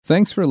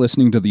Thanks for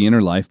listening to the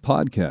Inner Life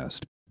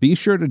Podcast. Be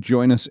sure to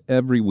join us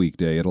every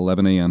weekday at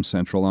 11 a.m.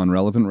 Central on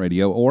Relevant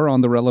Radio or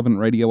on the Relevant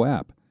Radio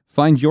app.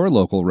 Find your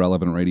local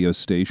Relevant Radio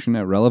station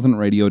at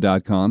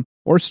relevantradio.com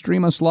or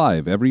stream us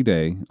live every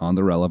day on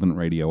the Relevant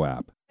Radio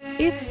app.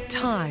 It's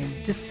time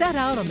to set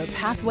out on the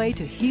pathway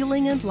to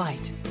healing and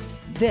light.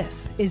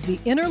 This is The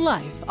Inner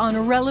Life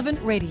on Relevant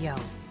Radio.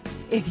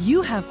 If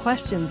you have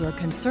questions or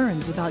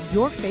concerns about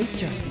your faith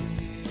journey,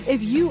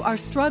 if you are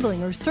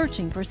struggling or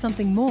searching for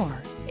something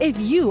more, if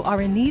you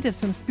are in need of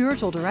some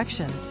spiritual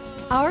direction,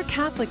 our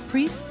Catholic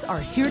priests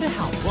are here to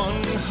help.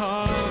 One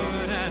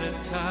heart at a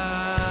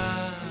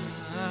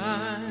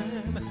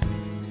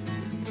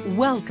time.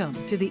 Welcome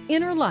to The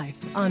Inner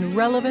Life on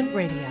Relevant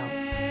Radio.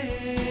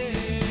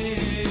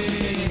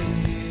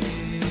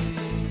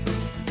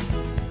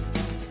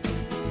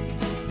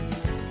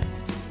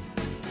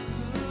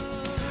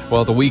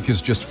 Well, the week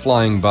is just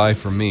flying by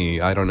for me.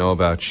 I don't know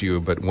about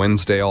you, but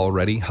Wednesday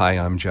already. Hi,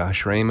 I'm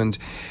Josh Raymond,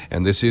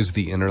 and this is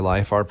The Inner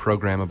Life, our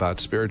program about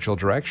spiritual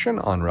direction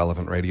on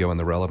Relevant Radio and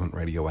the Relevant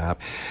Radio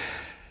app.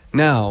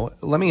 Now,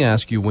 let me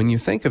ask you, when you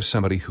think of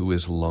somebody who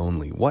is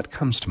lonely, what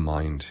comes to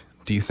mind?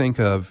 Do you think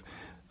of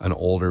an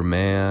older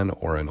man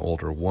or an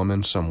older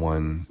woman,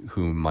 someone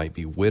who might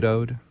be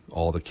widowed?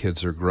 All the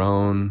kids are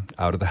grown,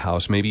 out of the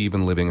house, maybe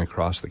even living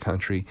across the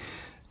country.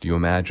 Do you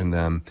imagine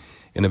them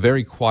in a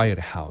very quiet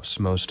house,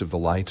 most of the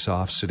lights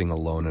off, sitting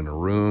alone in a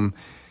room,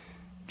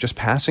 just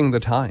passing the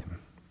time?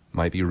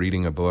 Might be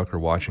reading a book or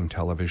watching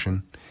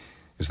television.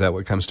 Is that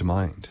what comes to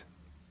mind?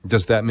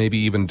 Does that maybe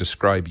even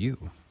describe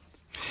you?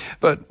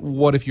 But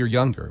what if you're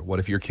younger? What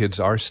if your kids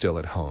are still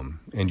at home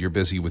and you're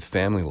busy with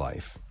family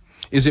life?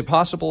 Is it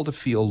possible to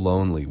feel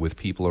lonely with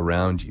people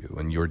around you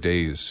and your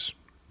days,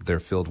 they're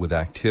filled with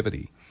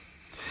activity?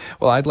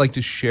 Well, I'd like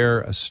to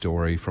share a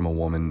story from a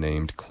woman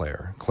named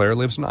Claire. Claire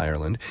lives in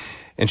Ireland,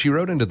 and she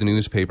wrote into the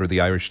newspaper,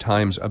 the Irish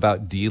Times,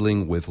 about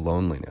dealing with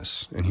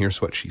loneliness. And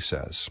here's what she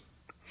says.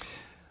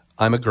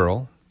 I'm a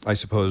girl, I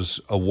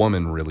suppose a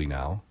woman really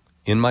now,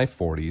 in my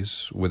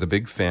 40s, with a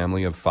big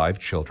family of 5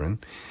 children,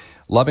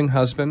 loving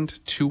husband,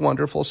 2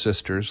 wonderful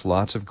sisters,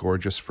 lots of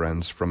gorgeous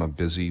friends from a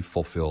busy,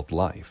 fulfilled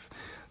life.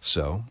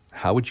 So,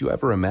 how would you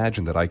ever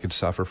imagine that I could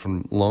suffer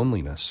from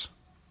loneliness?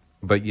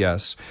 But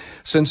yes,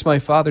 since my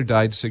father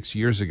died 6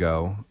 years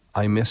ago,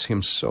 I miss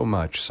him so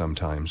much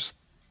sometimes,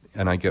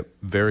 and I get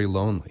very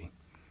lonely.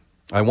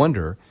 I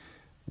wonder,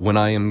 when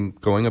I am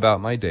going about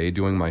my day,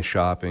 doing my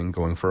shopping,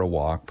 going for a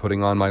walk,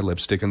 putting on my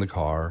lipstick in the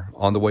car,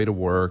 on the way to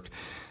work,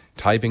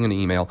 typing an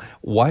email,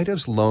 why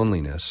does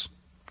loneliness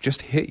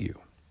just hit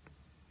you?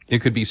 It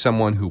could be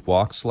someone who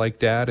walks like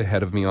Dad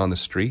ahead of me on the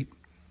street,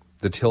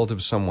 the tilt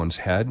of someone's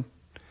head,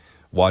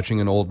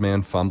 watching an old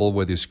man fumble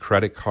with his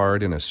credit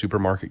card in a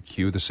supermarket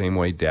queue the same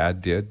way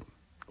Dad did,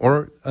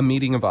 or a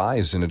meeting of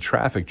eyes in a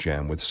traffic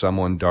jam with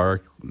someone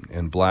dark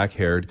and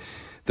black-haired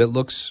that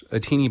looks a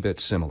teeny bit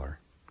similar.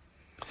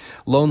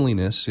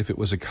 Loneliness, if it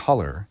was a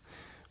color,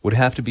 would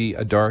have to be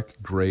a dark,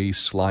 gray,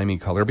 slimy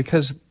color,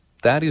 because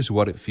that is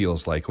what it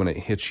feels like when it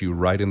hits you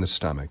right in the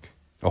stomach,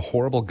 a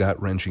horrible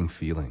gut-wrenching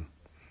feeling.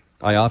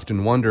 I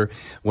often wonder,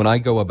 when I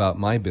go about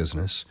my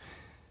business,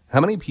 how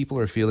many people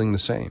are feeling the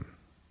same?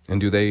 And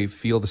do they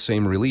feel the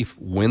same relief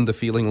when the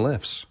feeling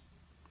lifts?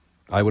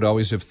 I would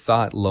always have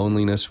thought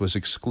loneliness was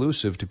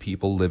exclusive to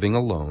people living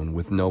alone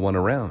with no one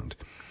around.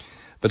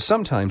 But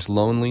sometimes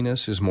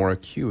loneliness is more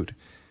acute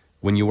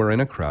when you are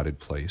in a crowded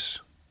place,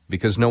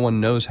 because no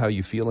one knows how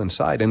you feel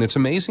inside. And it's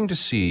amazing to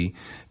see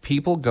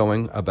people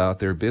going about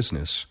their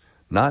business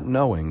not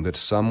knowing that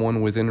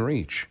someone within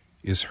reach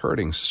is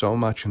hurting so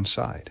much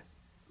inside.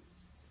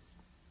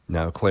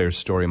 Now, Claire's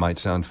story might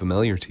sound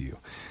familiar to you.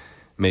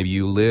 Maybe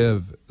you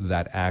live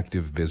that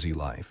active, busy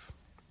life,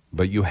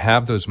 but you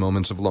have those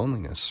moments of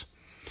loneliness.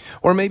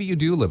 Or maybe you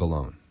do live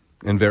alone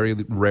and very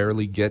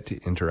rarely get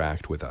to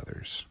interact with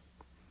others.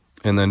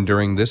 And then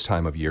during this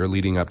time of year,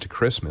 leading up to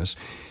Christmas,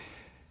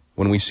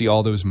 when we see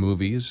all those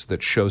movies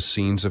that show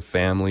scenes of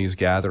families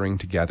gathering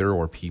together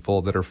or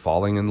people that are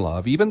falling in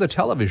love, even the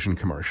television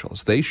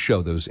commercials, they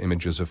show those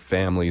images of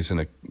families in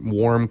a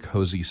warm,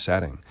 cozy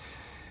setting.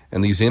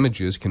 And these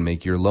images can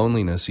make your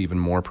loneliness even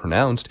more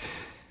pronounced.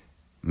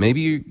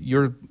 Maybe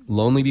you're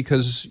lonely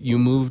because you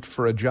moved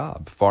for a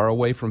job far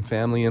away from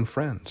family and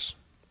friends.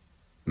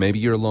 Maybe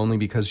you're lonely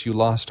because you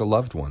lost a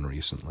loved one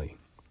recently.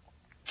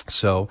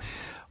 So,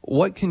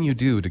 what can you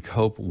do to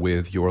cope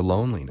with your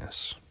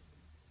loneliness?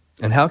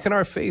 And how can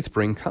our faith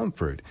bring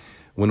comfort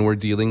when we're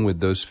dealing with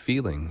those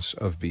feelings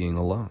of being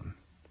alone?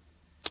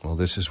 Well,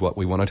 this is what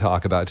we want to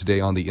talk about today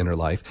on The Inner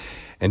Life.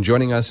 And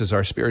joining us is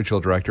our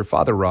spiritual director,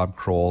 Father Rob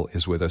Kroll,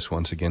 is with us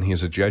once again. He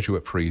is a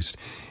Jesuit priest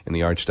in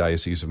the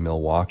Archdiocese of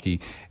Milwaukee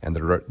and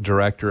the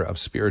director of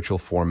spiritual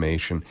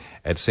formation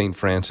at St.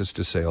 Francis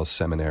de Sales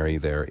Seminary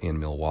there in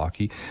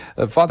Milwaukee.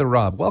 Father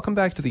Rob, welcome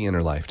back to The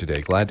Inner Life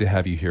today. Glad to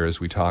have you here as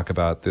we talk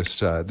about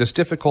this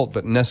difficult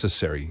but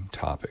necessary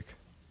topic.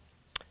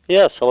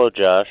 Yes, hello,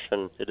 Josh,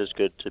 and it is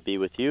good to be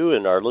with you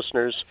and our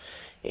listeners.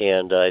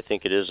 And I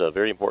think it is a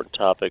very important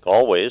topic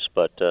always,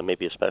 but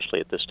maybe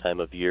especially at this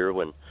time of year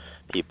when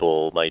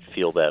people might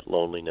feel that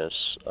loneliness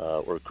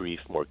or grief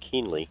more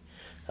keenly.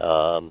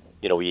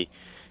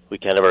 We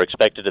kind of are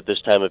expected at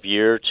this time of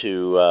year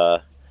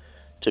to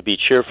be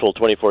cheerful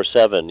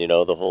 24/7.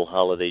 The whole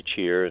holiday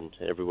cheer, and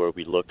everywhere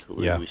we look,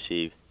 we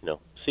see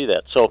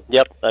that. So,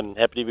 yep, I'm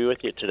happy to be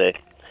with you today.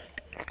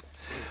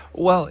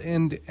 Well,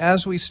 and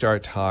as we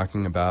start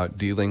talking about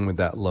dealing with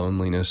that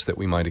loneliness that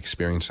we might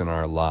experience in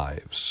our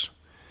lives,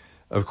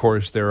 of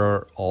course, there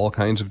are all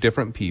kinds of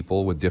different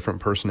people with different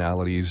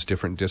personalities,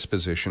 different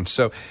dispositions.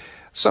 So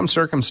some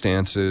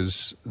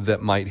circumstances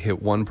that might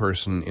hit one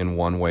person in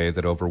one way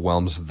that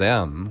overwhelms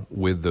them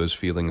with those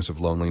feelings of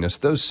loneliness,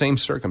 those same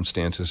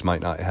circumstances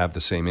might not have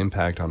the same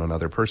impact on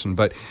another person.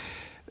 But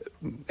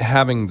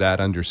having that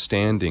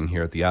understanding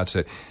here at the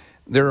outset,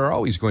 there are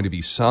always going to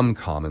be some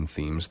common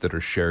themes that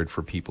are shared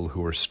for people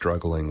who are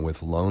struggling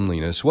with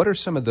loneliness. What are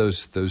some of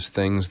those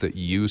things that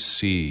you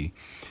see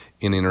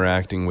in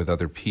interacting with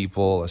other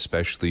people,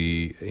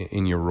 especially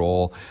in your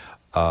role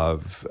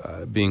of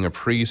being a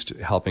priest,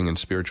 helping in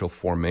spiritual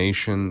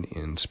formation,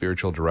 in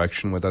spiritual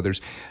direction with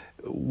others?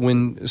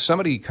 When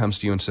somebody comes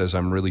to you and says,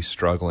 I'm really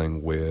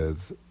struggling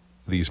with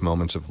these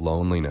moments of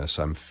loneliness,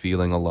 I'm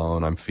feeling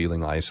alone, I'm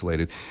feeling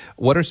isolated,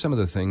 what are some of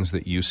the things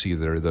that you see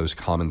that are those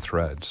common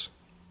threads?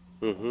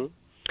 Mm-hmm.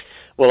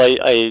 Well,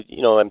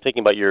 I'm thinking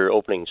about your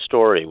opening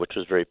story, which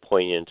was very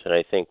poignant, and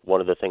I think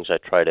one of the things I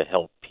try to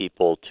help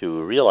people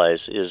to realize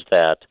is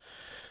that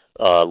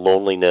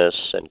loneliness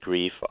and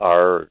grief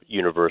are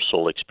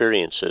universal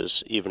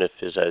experiences, even if,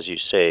 as you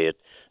say, it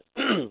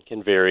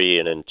can vary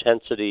in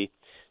intensity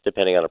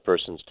depending on a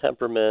person's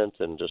temperament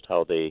and just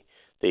how they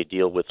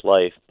deal with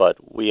life. But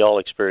we all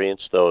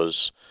experience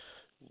those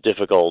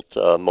difficult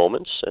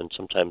moments and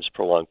sometimes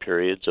prolonged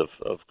periods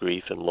of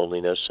grief and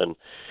loneliness. And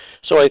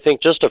so I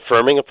think just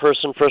affirming a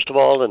person, first of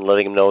all, and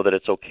letting them know that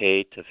it's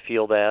okay to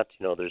feel that.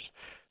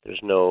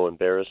 There's no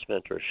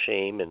embarrassment or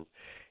shame in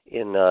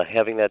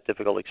having that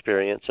difficult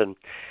experience. And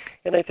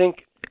I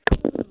think,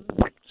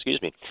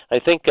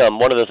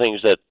 one of the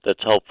things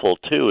that's helpful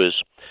too is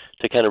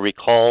to kind of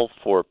recall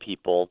for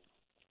people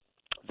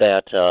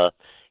that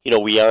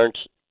we aren't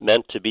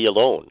meant to be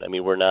alone. I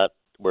mean, we're not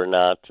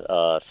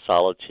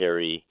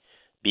solitary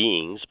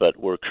beings, but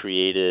we're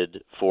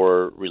created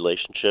for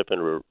relationship,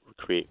 and we're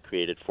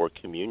created for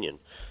communion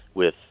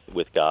with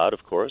God,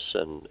 of course,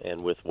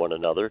 and with one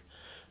another.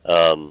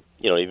 Even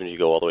if you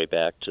go all the way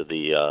back to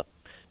the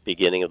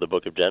beginning of the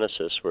book of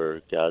Genesis,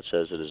 where God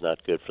says it is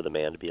not good for the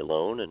man to be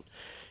alone, and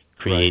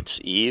creates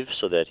Eve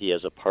so that he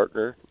has a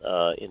partner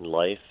in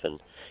life.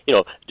 And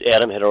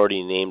Adam had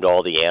already named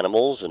all the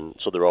animals, and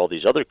so there are all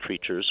these other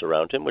creatures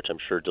around him, which I'm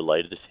sure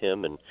delighted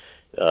him and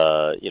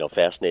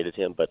fascinated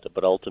him.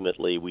 But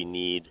ultimately, we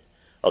need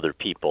other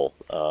people.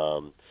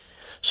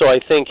 So I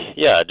think,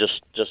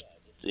 just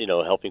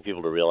helping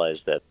people to realize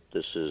that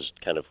this is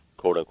kind of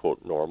quote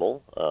unquote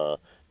normal.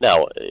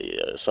 Now,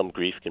 some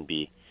grief can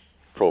be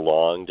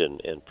prolonged,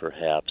 and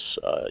perhaps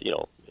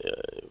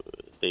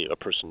a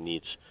person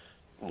needs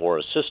more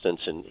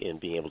assistance in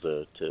being able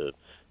to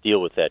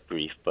deal with that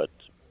grief. But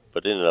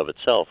in and of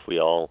itself, we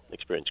all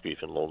experience grief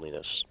and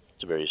loneliness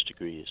to various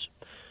degrees.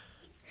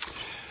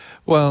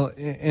 Well,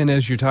 and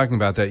as you're talking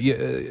about that,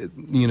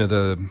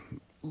 the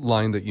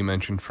line that you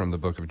mentioned from the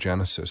book of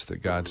Genesis,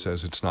 that God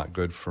says it's not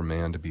good for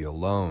man to be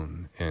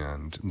alone,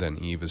 and then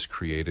Eve is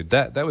created.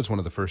 That was one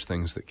of the first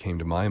things that came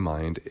to my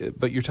mind.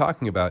 But you're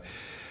talking about,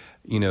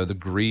 the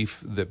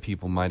grief that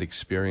people might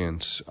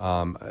experience.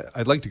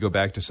 I'd like to go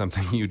back to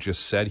something you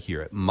just said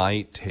here. It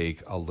might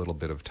take a little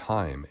bit of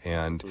time,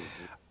 and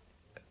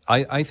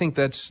I think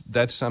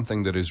that's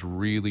something that is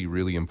really,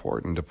 really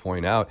important to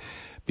point out,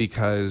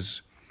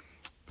 because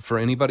for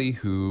anybody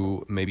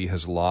who maybe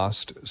has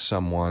lost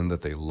someone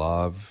that they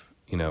love,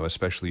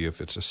 especially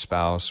if it's a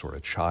spouse or a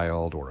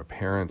child or a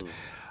parent,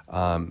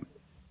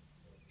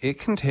 it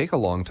can take a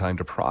long time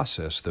to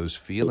process those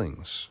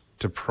feelings,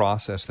 to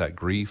process that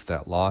grief,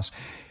 that loss.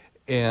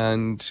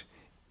 And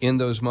in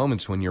those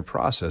moments when you're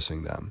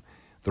processing them,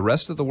 the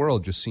rest of the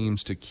world just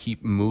seems to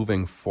keep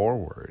moving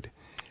forward.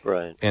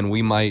 Right. And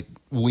we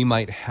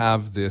might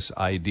have this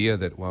idea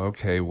that,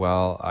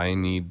 I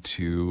need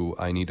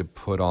to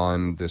put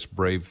on this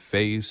brave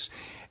face,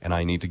 and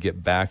I need to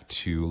get back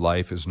to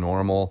life as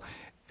normal,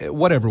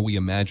 whatever we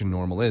imagine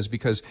normal is,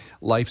 because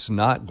life's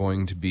not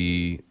going to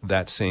be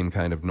that same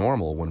kind of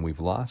normal when we've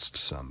lost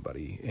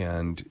somebody.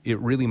 And it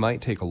really might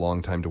take a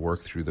long time to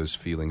work through those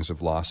feelings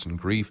of loss and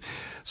grief.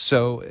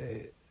 So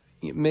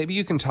maybe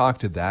you can talk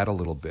to that a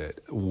little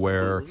bit,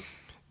 where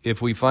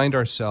if we find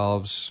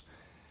ourselves,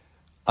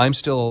 I'm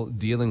still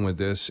dealing with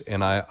this,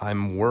 and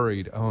I'm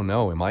worried, oh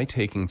no, am I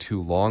taking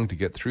too long to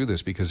get through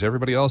this because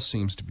everybody else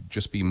seems to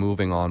just be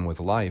moving on with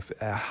life?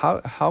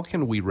 How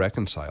can we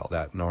reconcile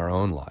that in our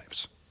own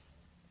lives?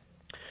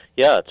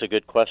 Yeah, it's a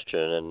good question,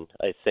 and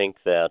I think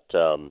that,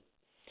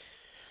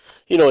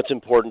 it's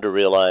important to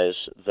realize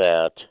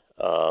that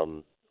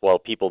while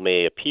people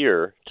may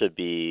appear to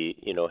be,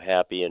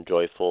 happy and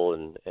joyful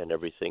and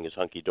everything is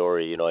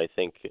hunky-dory, I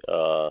think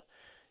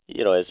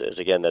as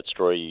again that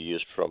story you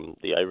used from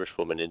the Irish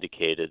woman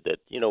indicated that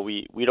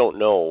we don't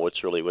know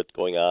what's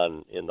going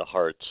on in the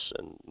hearts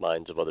and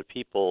minds of other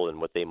people and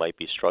what they might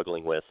be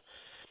struggling with.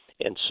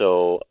 And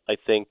so I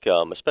think,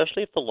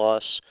 especially if the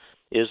loss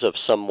is of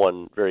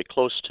someone very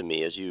close to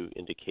me, as you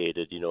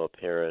indicated, a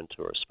parent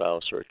or a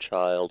spouse or a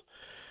child,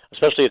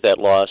 especially if that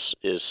loss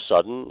is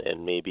sudden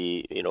and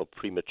maybe,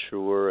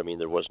 premature. I mean,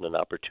 there wasn't an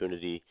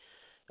opportunity,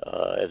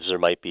 as there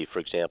might be, for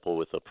example,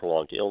 with a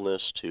prolonged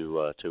illness,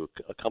 to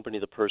accompany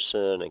the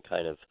person and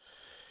kind of,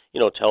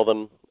 tell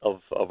them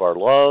of our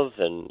love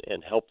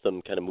and help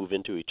them kind of move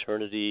into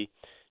eternity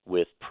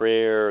with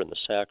prayer and the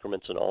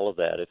sacraments and all of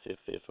that.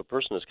 If a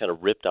person is kind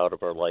of ripped out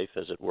of our life,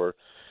 as it were,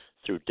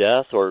 through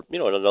death, or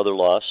and another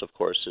loss, of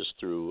course, is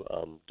through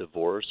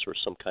divorce or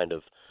some kind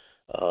of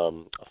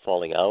a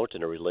falling out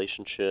in a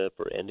relationship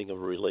or ending of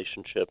a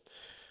relationship.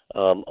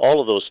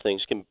 All of those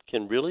things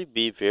can really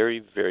be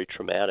very, very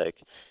traumatic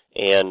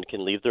and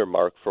can leave their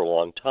mark for a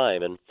long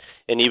time. And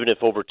even if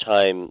over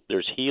time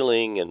there's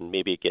healing and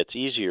maybe it gets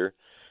easier,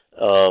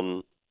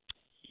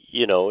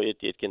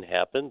 it can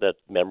happen that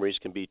memories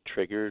can be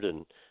triggered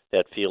and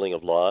that feeling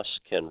of loss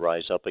can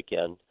rise up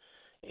again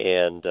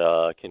and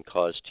can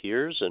cause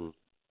tears. And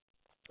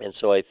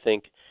so I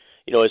think,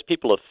 as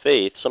people of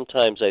faith,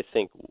 sometimes I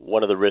think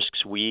one of the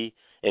risks we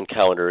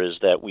encounter is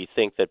that we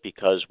think that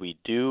because we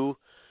do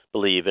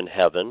believe in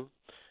heaven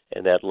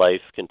and that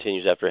life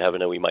continues after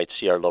heaven and we might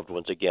see our loved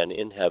ones again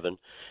in heaven,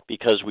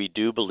 because we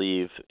do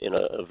believe in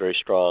a very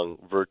strong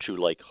virtue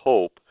like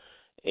hope,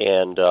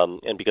 and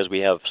because we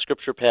have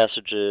scripture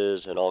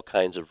passages and all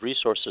kinds of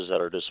resources at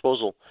our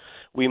disposal,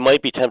 we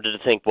might be tempted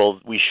to think, well,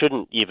 we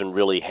shouldn't even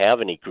really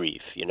have any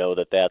grief,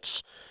 that's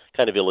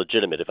kind of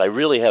illegitimate. If I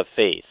really have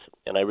faith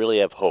and I really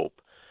have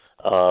hope,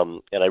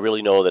 and I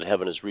really know that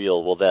heaven is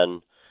real, well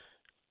then,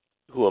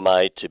 who am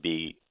I to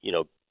be,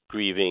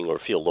 grieving or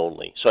feel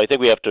lonely? So I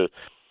think we have to,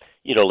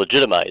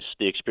 legitimize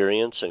the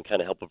experience and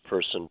kind of help a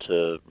person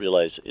to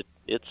realize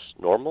it's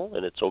normal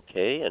and it's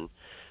okay. And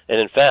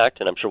in fact,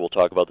 and I'm sure we'll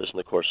talk about this in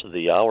the course of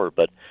the hour,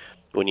 but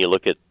when you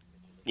look at,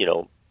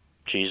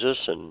 Jesus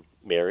and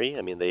Mary,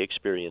 I mean, they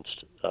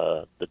experienced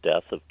the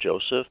death of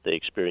Joseph. They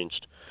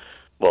experienced,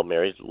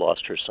 Mary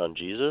lost her son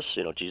Jesus.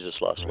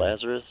 Jesus lost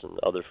Lazarus and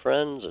other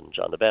friends, and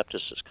John the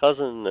Baptist, his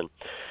cousin,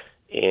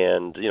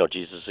 and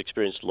Jesus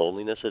experienced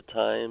loneliness at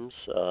times.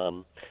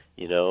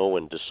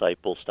 When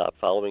disciples stopped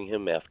following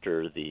him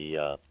after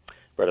the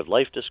Bread of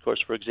Life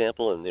discourse, for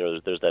example, and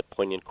there's that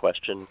poignant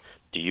question: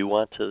 do you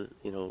want to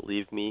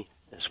leave me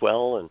as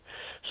well? And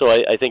so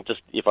I think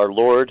just if our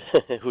Lord,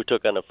 who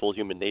took on a full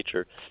human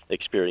nature,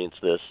 experienced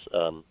this,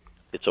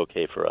 it's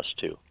okay for us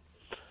too.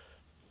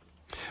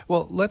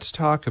 Well, let's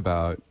talk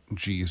about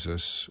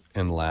Jesus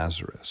and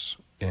Lazarus.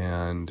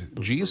 And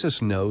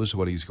Jesus knows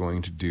what he's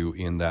going to do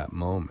in that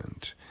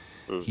moment.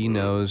 Mm-hmm. He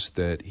knows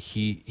that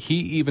he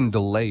even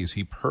delays,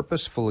 he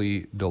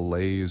purposefully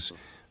delays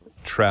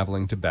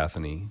traveling to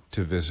Bethany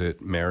to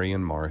visit Mary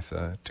and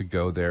Martha, to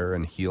go there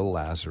and heal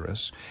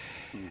Lazarus.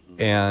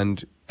 Mm-hmm.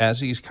 And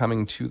as he's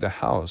coming to the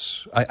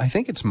house, I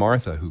think it's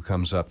Martha who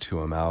comes up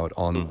to him out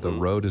on the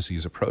road as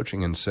he's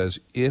approaching and says,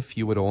 if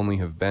you would only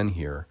have been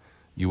here,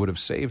 you would have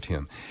saved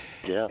him.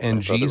 Yeah,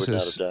 and Jesus, would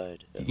not have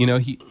died. Yeah.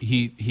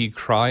 he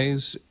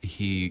cries,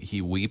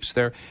 he weeps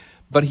there,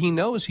 but he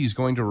knows he's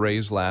going to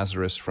raise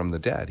Lazarus from the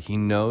dead. He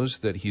knows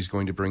that he's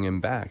going to bring him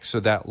back. So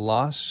that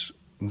loss,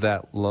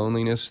 that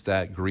loneliness,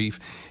 that grief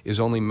is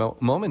only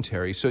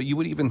momentary. So you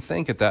would even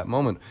think at that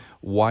moment,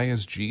 why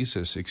is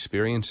Jesus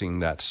experiencing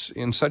that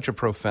in such a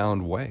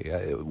profound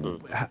way?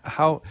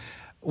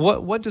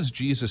 What does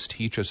Jesus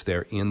teach us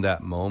there in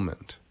that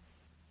moment?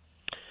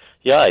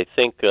 Yeah, I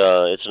think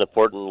it's an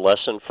important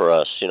lesson for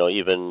us.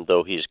 Even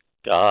though he's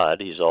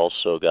God, he's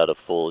also got a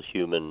full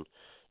human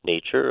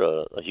nature,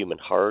 a human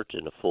heart,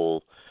 and a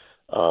full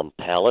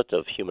palette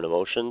of human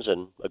emotions.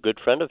 And a good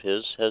friend of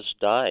his has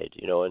died.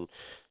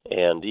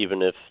 And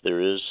even if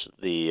there is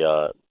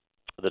the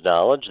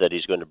knowledge that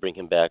he's going to bring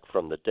him back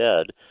from the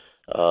dead,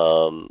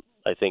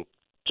 I think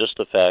just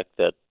the fact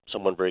that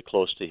someone very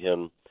close to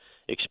him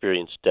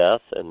experienced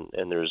death, and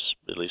there's,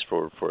 at least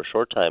for a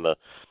short time,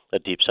 a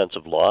deep sense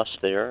of loss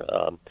there.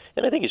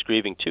 And I think he's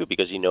grieving too,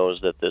 because he knows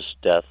that this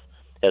death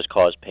has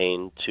caused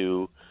pain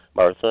to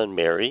Martha and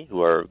Mary,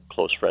 who are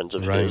close friends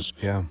of his.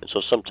 Yeah. And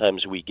so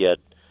sometimes we get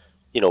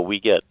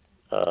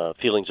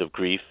feelings of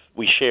grief.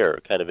 We share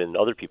kind of in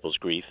other people's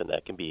grief, and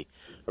that can be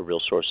a real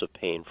source of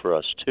pain for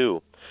us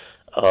too.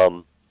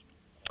 And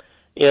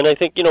I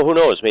think, who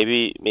knows,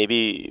 maybe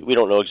we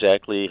don't know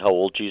exactly how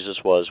old Jesus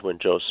was when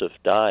Joseph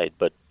died,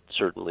 but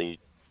certainly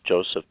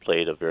Joseph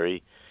played a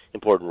very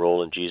important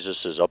role in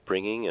Jesus'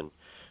 upbringing and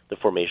the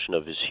formation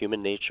of his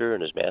human nature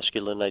and his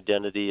masculine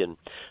identity. And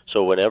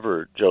so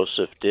whenever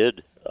Joseph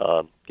did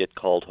get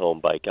called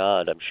home by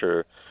God, I'm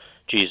sure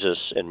Jesus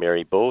and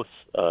Mary both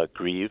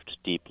grieved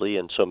deeply.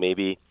 And so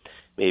maybe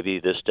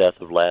this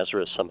death of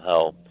Lazarus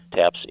somehow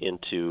taps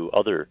into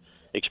other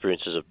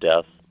experiences of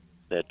death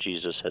that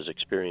Jesus has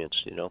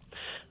experienced.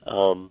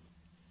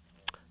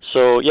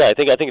 So yeah, I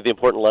think the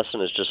important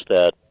lesson is just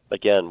that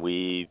again,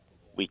 we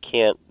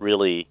can't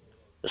really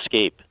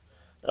escape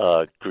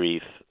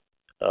grief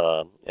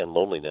and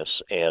loneliness,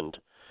 and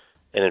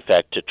in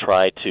fact, to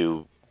try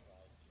to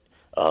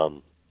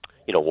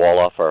wall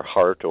off our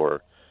heart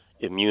or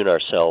immune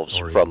ourselves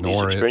or from these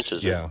ignore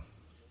experiences. it. Yeah.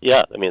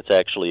 Yeah, I mean, it's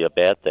actually a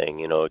bad thing.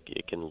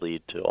 It can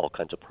lead to all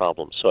kinds of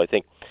problems. So I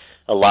think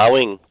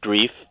allowing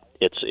grief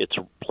its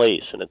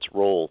place and its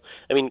role.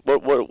 I mean,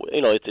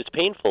 it's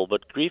painful,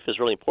 but grief is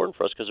really important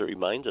for us because it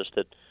reminds us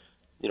that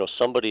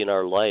somebody in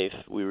our life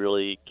we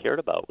really cared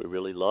about, we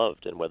really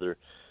loved, and whether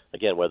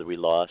we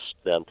lost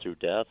them through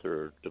death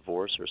or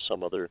divorce or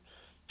some other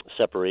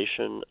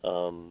separation,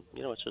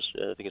 it's just,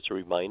 I think it's a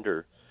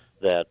reminder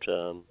that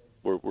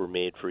we're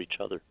made for each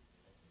other.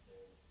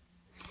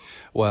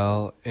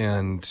 Well,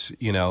 and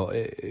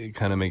it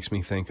kind of makes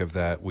me think of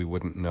that. We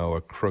wouldn't know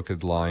a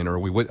crooked line, or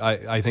we would.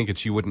 I think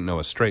it's you wouldn't know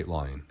a straight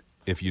line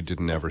if you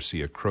didn't ever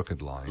see a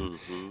crooked line.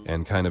 Mm-hmm.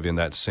 And kind of in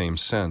that same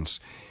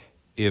sense,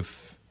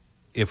 if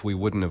we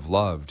wouldn't have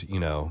loved,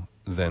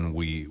 then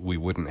we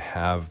wouldn't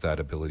have that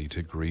ability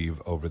to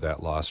grieve over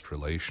that lost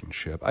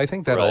relationship. I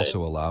think that Right.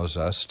 also allows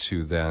us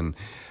to then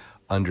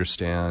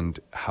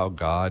understand how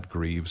God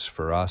grieves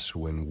for us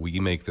when we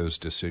make those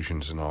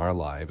decisions in our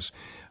lives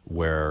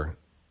where,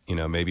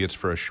 maybe it's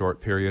for a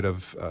short period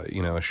of,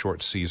 a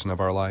short season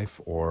of our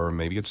life, or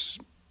maybe it's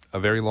a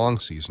very long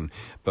season,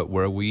 but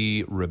where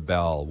we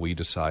rebel, we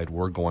decide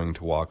we're going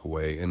to walk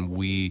away, and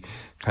we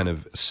kind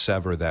of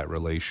sever that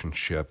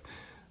relationship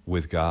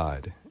with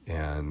God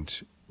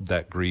and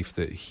that grief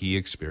that he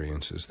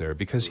experiences there,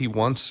 because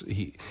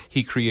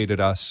he created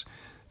us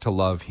to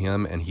love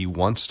him, and he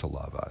wants to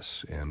love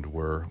us, and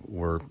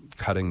we're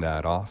cutting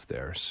that off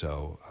there.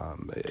 So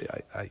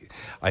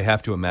I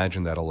have to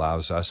imagine that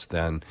allows us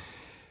then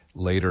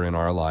later in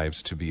our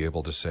lives to be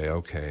able to say,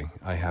 okay,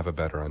 I have a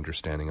better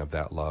understanding of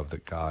that love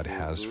that God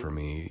has for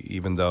me,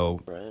 even though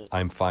Right.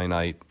 I'm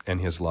finite and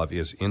his love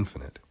is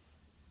infinite.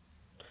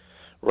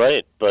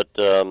 Right, but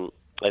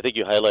I think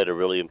you highlight a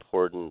really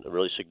important, a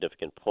really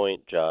significant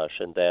point, Josh,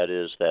 and that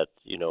is that,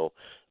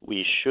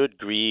 we should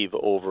grieve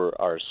over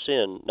our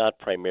sin, not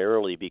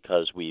primarily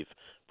because we've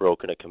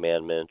broken a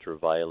commandment or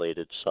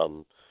violated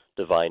some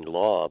divine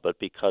law, but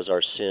because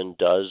our sin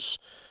does,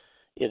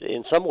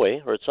 in some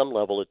way or at some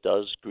level, it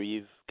does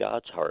grieve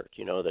God's heart,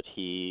 that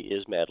he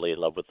is madly in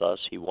love with us.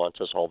 He wants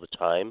us all the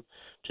time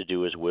to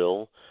do his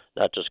will,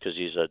 not just because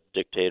he's a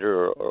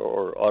dictator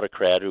or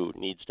autocrat who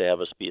needs to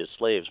have us be his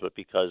slaves, but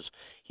because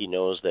he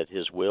knows that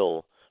his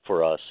will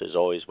for us is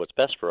always what's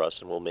best for us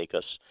and will make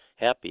us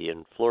happy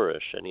and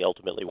flourish, and he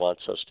ultimately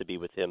wants us to be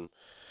with him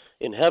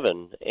in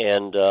heaven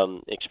and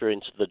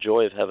experience the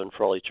joy of heaven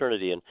for all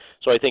eternity. And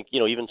so I think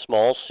even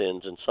small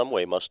sins in some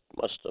way must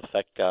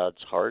affect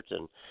God's heart,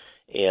 and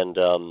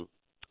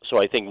so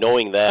I think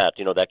knowing that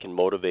that can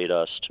motivate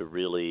us to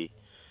really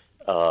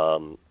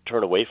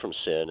turn away from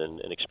sin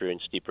and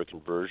experience deeper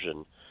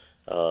conversion.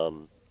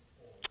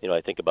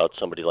 I think about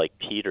somebody like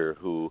Peter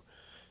who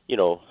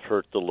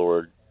hurt the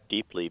Lord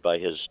deeply by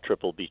his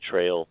triple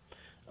betrayal.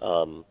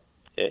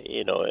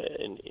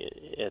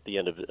 At the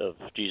end of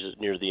Jesus,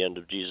 near the end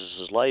of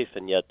Jesus' life,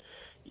 and yet,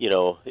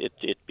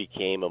 it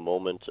became a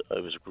moment.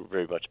 It was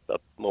very much a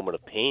moment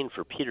of pain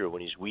for Peter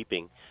when he's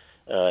weeping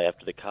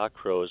after the cock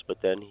crows.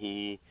 But then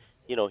he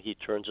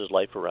turns his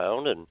life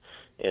around, and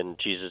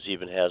Jesus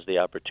even has the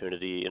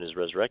opportunity in his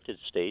resurrected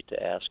state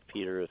to ask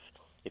Peter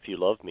if you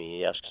love me.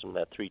 He asks him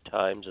that 3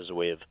 times as a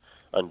way of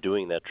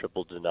undoing that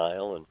triple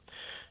denial,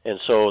 and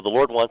so the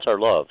Lord wants our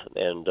love,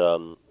 and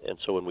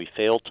so when we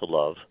fail to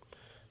love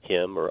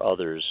him or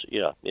others,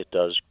 it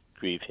does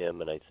grieve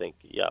him, and I think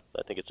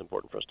it's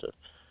important for us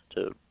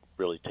to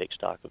really take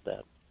stock of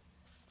that.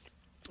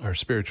 Our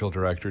spiritual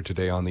director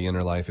today on The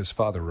Inner Life is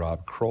Father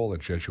Rob Kroll, a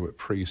Jesuit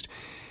priest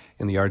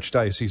in the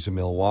Archdiocese of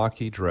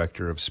Milwaukee,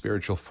 director of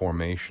spiritual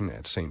formation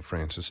at St.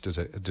 Francis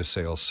de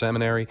Sales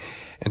Seminary.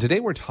 And today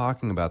we're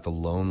talking about the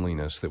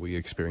loneliness that we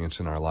experience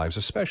in our lives,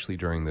 especially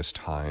during this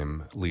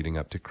time leading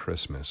up to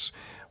Christmas,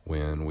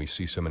 when we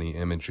see so many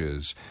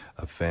images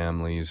of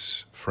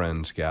families,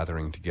 friends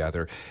gathering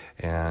together,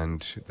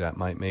 and that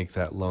might make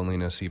that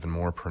loneliness even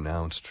more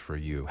pronounced for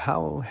you.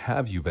 How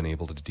have you been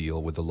able to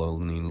deal with the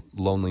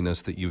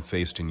loneliness that you've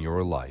faced in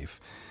your life?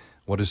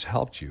 What has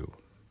helped you?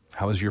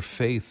 How has your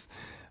faith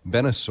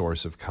been a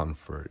source of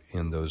comfort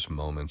in those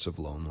moments of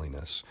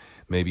loneliness?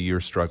 Maybe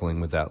you're struggling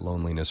with that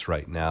loneliness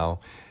right now,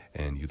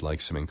 and you'd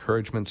like some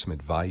encouragement, some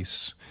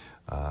advice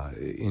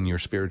in your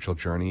spiritual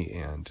journey,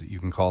 and you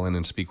can call in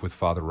and speak with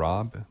Father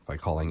Rob by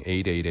calling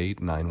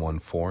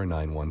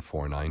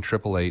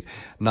 888-914-9149,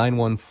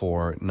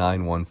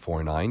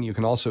 888-914-9149. You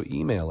can also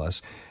email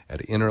us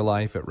at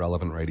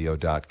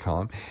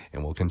innerlife@relevantradio.com,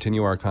 and we'll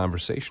continue our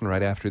conversation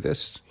right after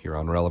this here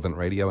on Relevant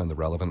Radio and the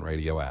Relevant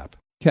Radio app.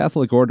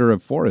 Catholic Order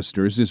of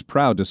Foresters is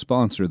proud to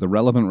sponsor the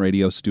Relevant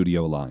Radio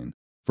studio line.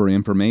 For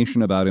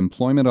information about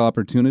employment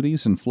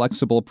opportunities and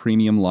flexible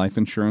premium life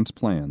insurance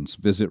plans,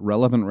 visit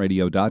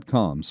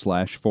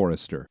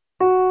relevantradio.com/Forester.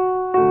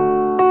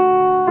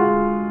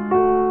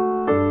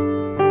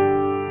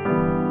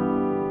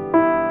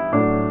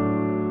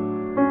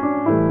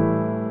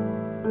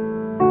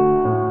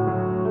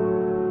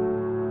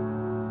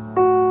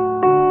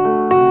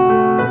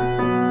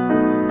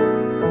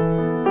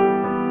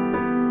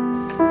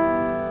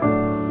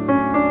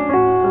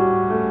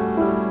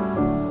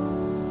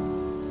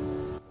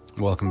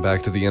 Welcome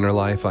back to The Inner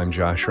Life. I'm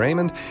Josh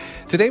Raymond.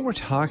 Today we're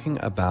talking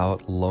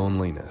about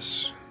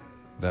loneliness.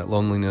 That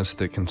loneliness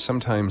that can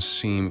sometimes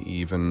seem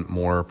even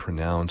more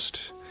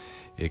pronounced.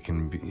 It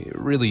can be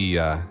really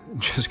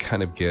just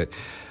kind of get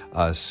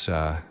us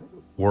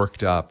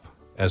worked up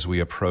as we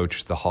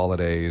approach the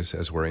holidays,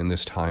 as we're in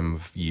this time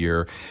of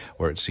year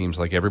where it seems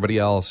like everybody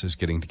else is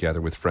getting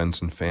together with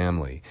friends and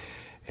family.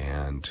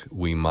 And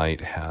we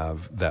might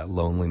have that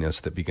loneliness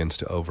that begins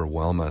to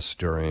overwhelm us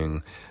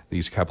during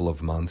these couple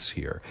of months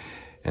here.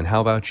 And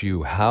how about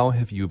you? How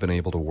have you been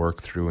able to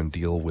work through and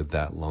deal with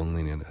that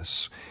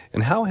loneliness?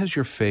 And how has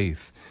your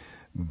faith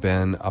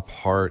been a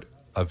part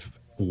of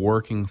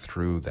working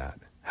through that?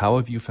 How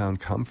have you found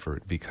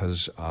comfort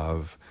because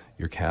of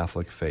your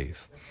Catholic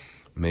faith?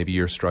 Maybe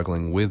you're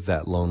struggling with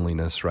that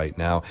loneliness right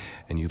now,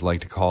 and you'd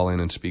like to call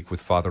in and speak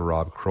with Father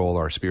Rob Kroll,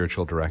 our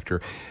spiritual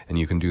director, and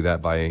you can do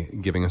that by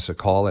giving us a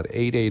call at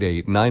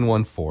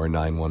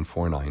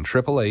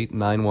 888-914-9149,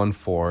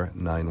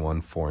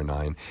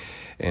 888-914-9149.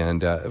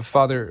 And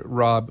Father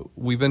Rob,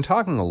 we've been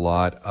talking a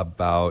lot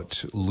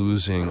about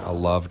losing a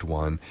loved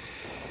one,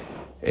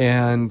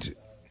 and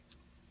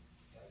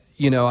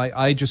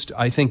I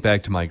think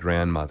back to my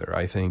grandmother.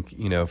 I think,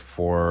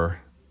 for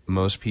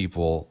most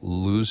people,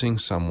 losing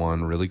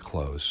someone really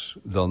close,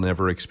 they'll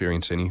never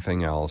experience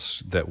anything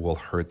else that will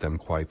hurt them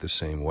quite the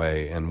same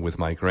way. And with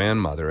my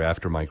grandmother,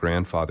 after my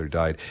grandfather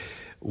died,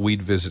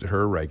 we'd visit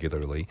her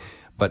regularly.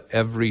 But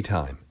every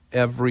time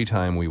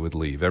we would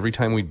leave, every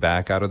time we'd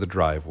back out of the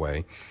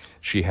driveway,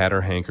 she had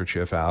her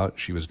handkerchief out,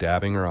 she was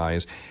dabbing her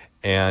eyes,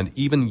 and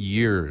even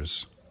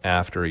years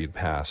after he'd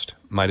passed,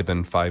 might have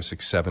been 5,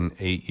 6, 7,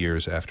 8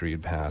 years after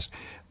he'd passed,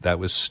 that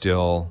was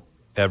still,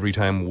 every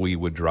time we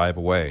would drive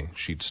away,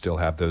 she'd still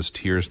have those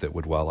tears that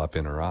would well up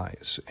in her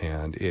eyes.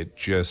 And it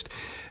just,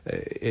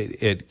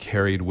 it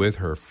carried with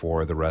her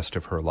for the rest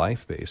of her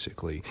life,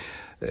 basically.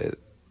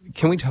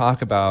 Can we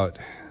talk about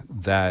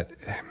that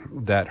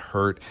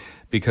hurt?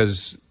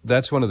 Because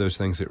that's one of those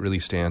things that really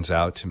stands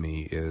out to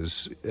me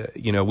is,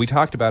 we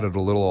talked about it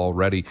a little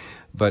already,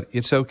 but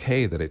it's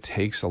okay that it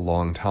takes a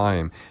long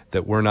time,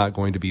 that we're not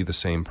going to be the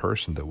same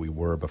person that we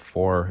were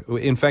before.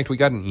 In fact, we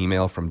got an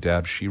email from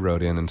Deb. She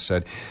wrote in and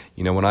said,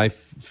 when I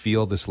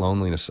feel this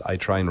loneliness, I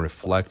try and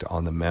reflect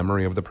on the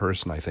memory of the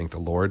person. I thank the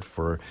Lord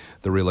for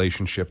the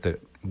relationship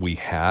that we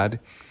had.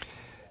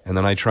 And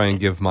then I try and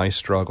give my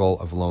struggle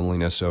of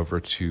loneliness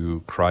over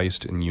to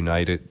Christ and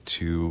unite it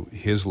to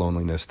his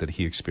loneliness that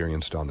he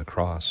experienced on the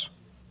cross.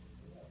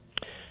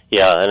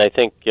 Yeah, and I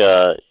think,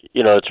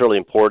 it's really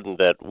important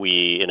that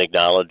we, in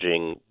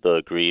acknowledging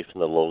the grief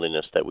and the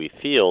loneliness that we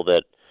feel,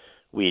 that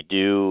we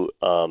do,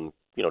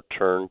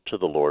 turn to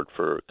the Lord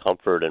for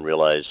comfort and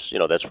realize,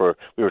 that's where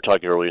we were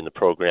talking earlier in the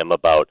program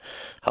about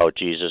how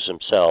Jesus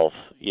himself,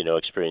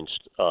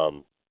 experienced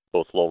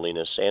both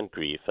loneliness and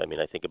grief. I mean,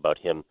 I think about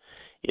him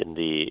in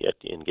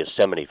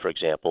Gethsemane, for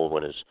example,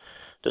 when his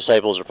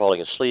disciples are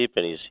falling asleep,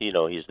 and he's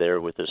there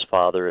with his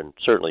Father, and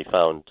certainly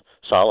found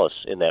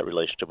solace in that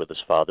relationship with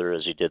his Father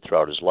as he did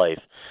throughout his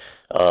life.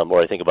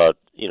 Or I think about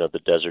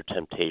the desert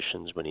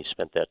temptations when he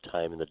spent that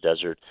time in the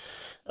desert.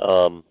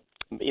 Our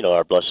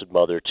Blessed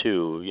Mother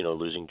too,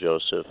 losing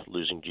Joseph,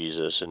 losing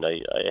Jesus, and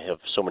I have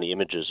so many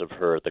images of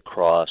her at the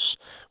cross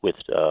with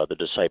the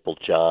disciple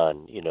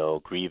John,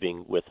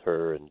 grieving with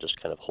her and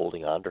just kind of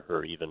holding on to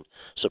her, even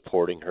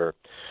supporting her.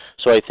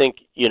 So I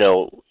think,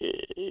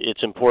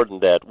 it's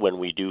important that when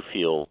we do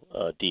feel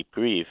deep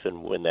grief,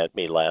 and when that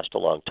may last a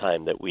long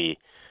time, that we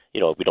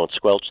don't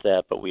squelch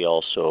that, but we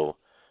also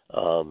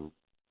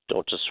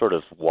don't just sort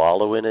of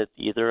wallow in it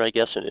either, I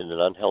guess, in an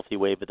unhealthy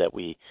way, but that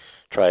we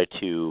try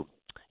to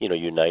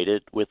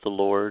united with the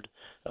Lord,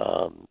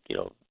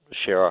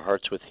 share our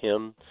hearts with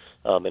him,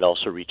 and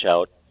also reach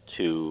out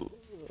to,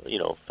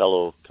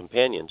 fellow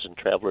companions and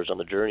travelers on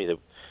the journey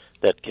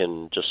that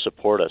can just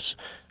support us.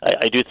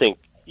 I do think,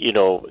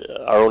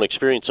 our own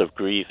experience of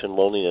grief and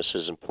loneliness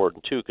is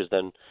important too, because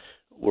then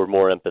we're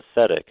more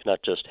empathetic,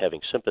 not just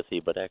having sympathy,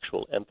 but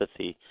actual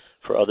empathy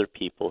for other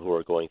people who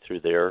are going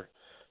through their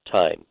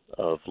time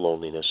of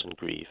loneliness and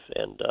grief.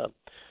 And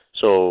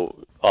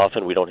so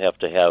often we don't have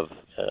to have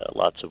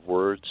lots of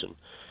words and,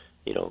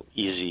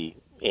 easy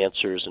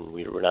answers, and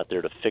we're not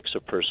there to fix a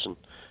person.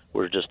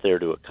 We're just there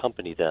to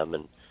accompany them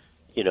and,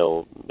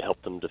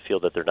 help them to feel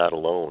that they're not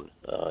alone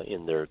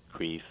in their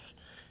grief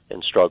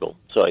and struggle.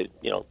 So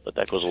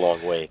that goes a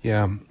long way.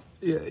 Yeah.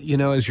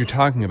 As you're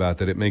talking about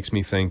that, it makes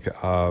me think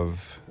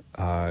of,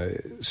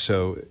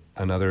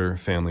 another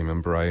family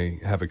member. I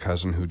have a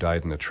cousin who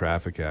died in a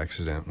traffic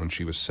accident when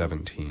she was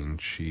 17.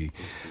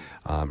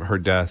 Her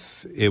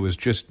death, it was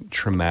just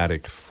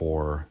traumatic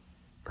for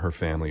her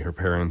family. Her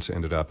parents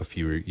ended up a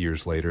few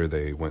years later,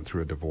 they went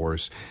through a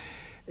divorce,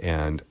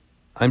 and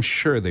I'm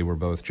sure they were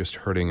both just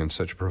hurting in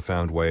such a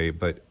profound way.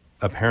 But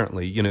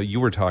apparently, you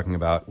were talking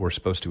about we're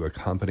supposed to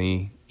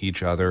accompany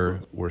each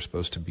other. We're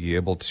supposed to be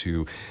able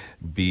to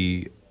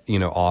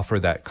offer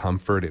that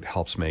comfort. It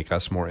helps make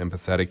us more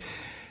empathetic.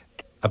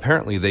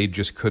 apparently they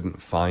just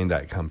couldn't find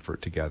that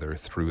comfort together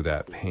through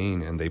that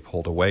pain, and they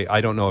pulled away.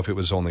 I don't know if it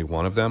was only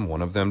one of them.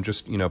 One of them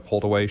just,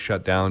 pulled away,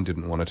 shut down,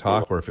 didn't want to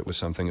talk, or if it was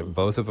something that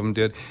both of them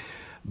did.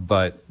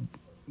 But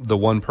the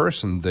one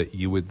person that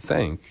you would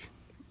think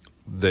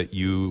that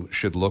you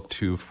should look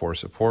to for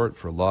support,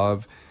 for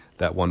love,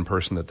 that one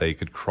person that they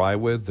could cry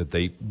with, that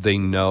they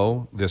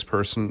know this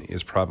person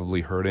is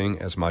probably hurting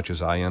as much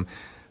as I am.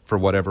 For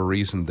whatever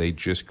reason, they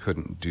just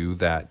couldn't do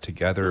that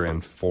together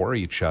and for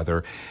each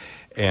other.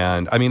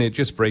 And I mean, it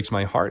just breaks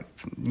my heart,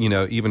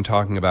 even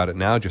talking about it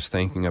now, just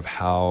thinking of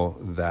how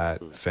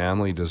that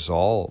family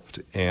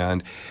dissolved.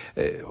 And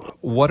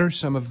what are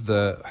some of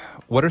the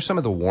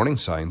warning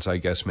signs, I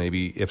guess,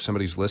 maybe if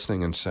somebody's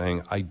listening and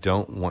saying, I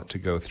don't want to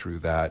go through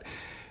that,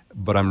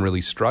 but I'm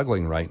really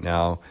struggling right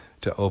now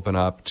to open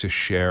up, to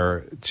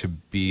share, to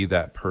be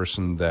that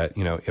person that,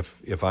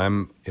 if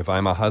I'm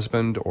a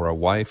husband or a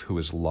wife who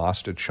has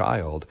lost a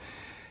child,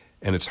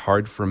 and it's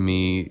hard for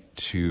me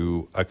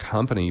to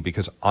accompany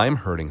because I'm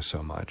hurting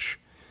so much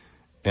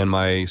and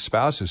my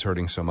spouse is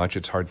hurting so much,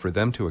 it's hard for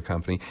them to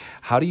accompany.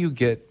 How do you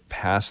get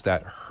past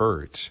that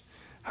hurt?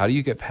 How do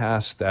you get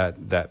past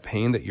that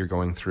pain that you're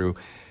going through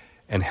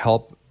and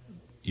help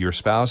your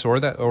spouse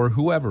or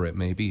whoever it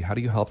may be? How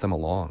do you help them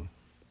along?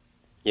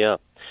 Yeah.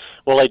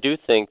 Well, I do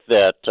think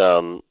that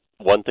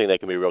one thing that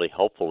can be really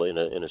helpful in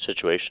a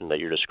situation that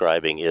you're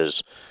describing is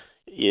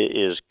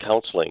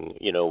counseling.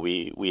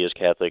 We as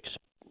Catholics,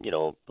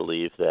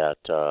 believe that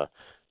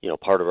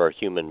part of our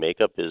human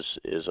makeup is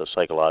a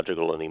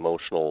psychological and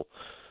emotional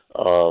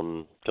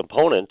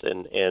component,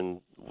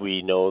 and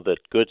we know that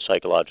good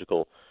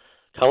psychological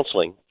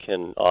counseling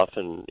can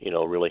often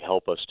really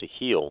help us to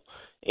heal.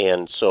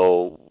 And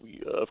so,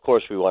 of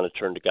course, we want to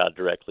turn to God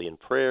directly in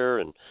prayer,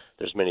 and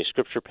there's many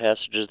scripture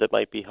passages that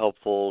might be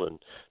helpful, and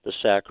the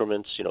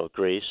sacraments,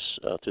 grace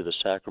through the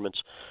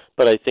sacraments.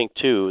 But I think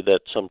too that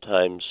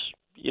sometimes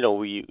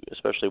we,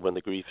 especially when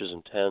the grief is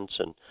intense,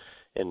 and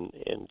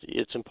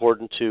it's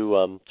important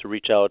to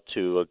reach out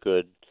to a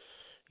good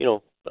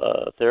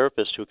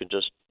therapist who can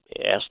just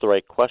ask the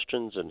right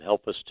questions and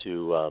help us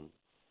to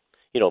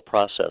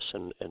process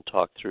and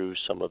talk through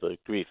some of the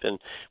grief. And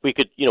we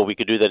could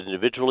do that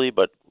individually,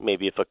 but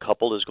maybe if a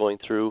couple is going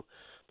through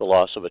the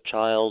loss of a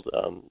child,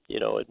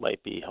 it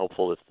might be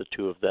helpful if the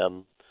two of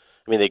them,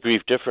 they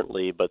grieve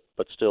differently, but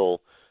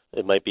still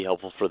it might be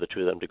helpful for the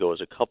two of them to go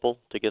as a couple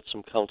to get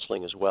some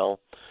counseling as well.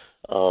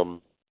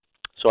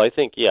 So I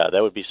think,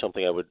 that would be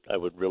something I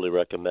would really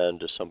recommend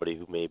to somebody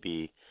who may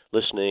be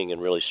listening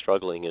and really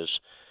struggling is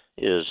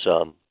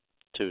to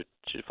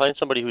find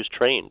somebody who's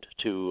trained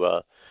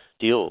to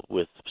deal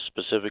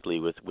specifically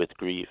with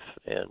grief,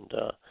 and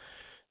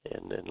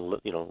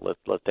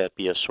let that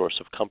be a source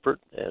of comfort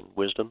and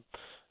wisdom.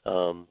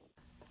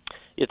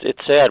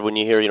 It's sad when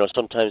you hear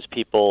sometimes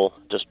people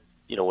just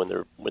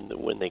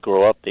when they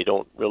grow up, they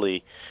don't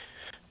really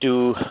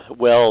do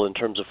well in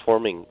terms of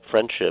forming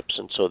friendships,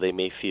 and so they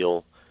may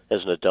feel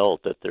as an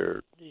adult that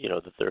they're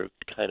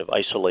kind of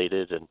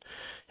isolated and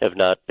have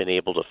not been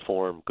able to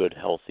form good,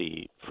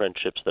 healthy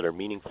friendships that are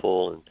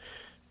meaningful and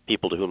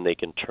people to whom they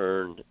can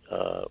turn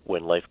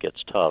when life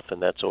gets tough.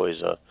 And that's always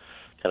a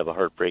kind of a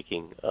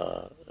heartbreaking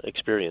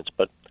experience.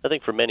 But I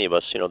think for many of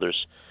us,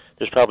 there's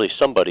probably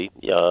somebody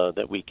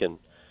that we can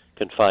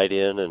confide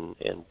in and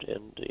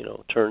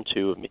turn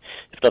to.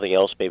 If nothing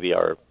else, maybe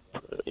our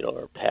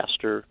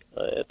pastor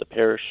at the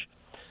parish,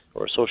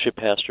 or associate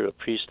pastor, a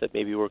priest that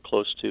maybe we're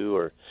close to,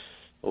 or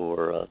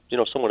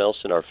someone else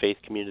in our faith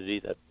community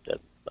that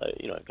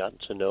I've gotten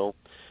to know.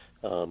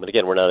 And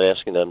again, we're not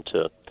asking them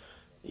to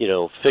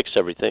fix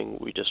everything.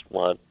 We just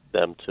want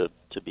them to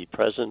be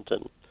present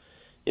and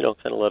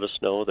kind of let us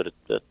know that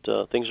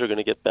things are going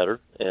to get better.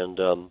 And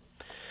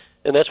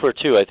that's where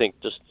too I think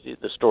just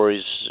the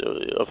stories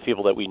of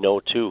people that we know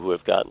too who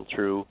have gotten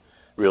through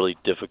really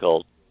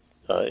difficult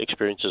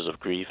experiences of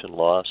grief and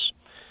loss.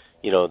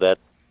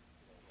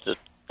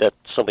 That's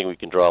something we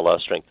can draw a lot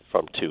of strength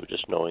from too.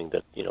 Just knowing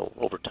that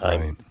over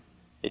time Right.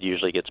 It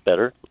usually gets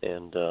better,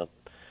 and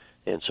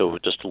so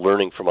just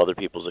learning from other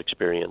people's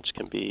experience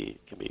can be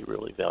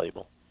really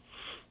valuable.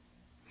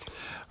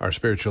 Our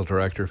spiritual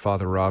director,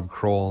 Father Rob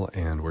Kroll,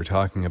 and we're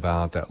talking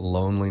about that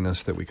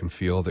loneliness that we can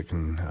feel that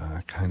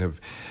can kind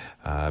of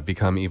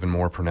become even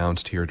more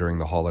pronounced here during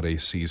the holiday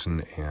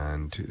season,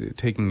 and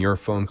taking your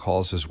phone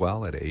calls as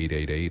well at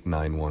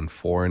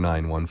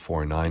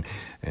 888-914-9149.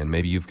 And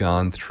maybe you've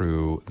gone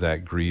through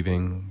that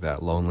grieving,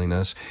 that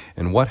loneliness,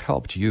 and what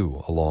helped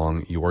you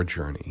along your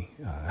journey?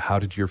 How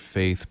did your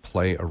faith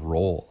play a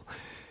role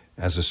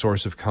as a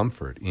source of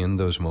comfort in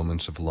those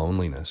moments of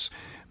loneliness?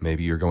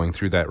 Maybe you're going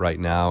through that right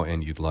now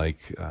and you'd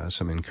like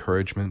some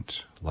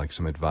encouragement, like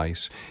some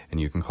advice,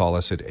 and you can call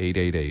us at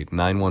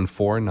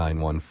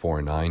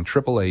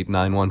 888-914-9149,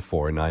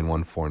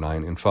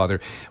 888-914-9149. And Father,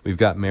 we've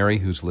got Mary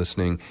who's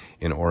listening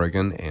in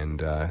Oregon,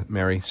 and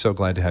Mary, so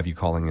glad to have you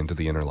calling into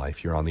The Inner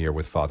Life. You're on the air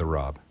with Father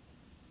Rob.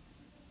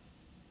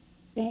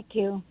 Thank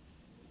you.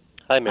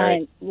 Hi,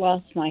 Mary.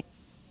 I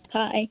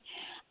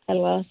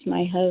lost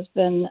my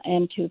husband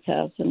in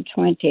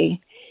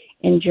 2020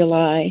 in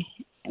July,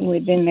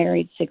 we've been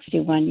married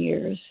 61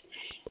 years.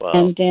 Wow.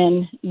 And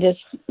then this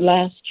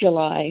last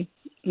July,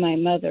 my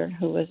mother,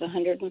 who was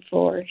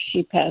 104,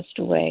 she passed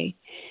away.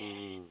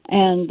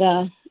 And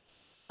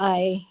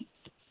I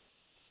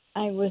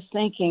was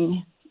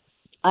thinking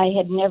I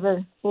had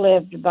never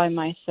lived by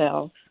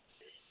myself.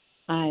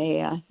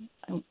 I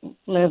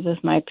lived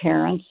with my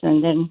parents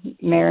and then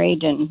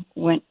married and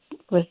went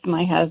with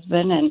my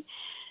husband,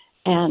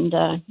 and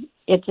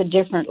it's a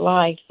different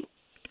life.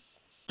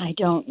 I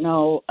don't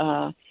know.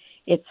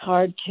 It's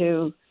hard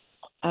to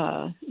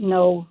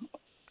know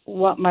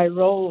what my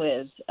role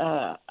is.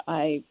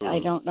 I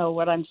don't know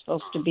what I'm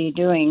supposed to be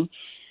doing.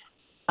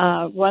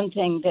 One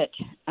thing that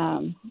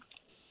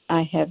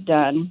I have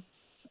done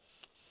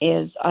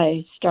is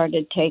I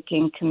started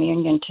taking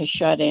communion to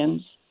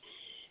shut-ins.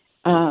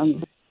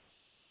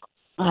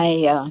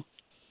 I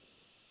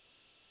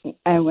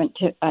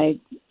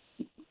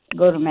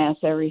go to Mass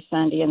every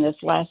Sunday, and this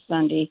last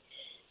Sunday,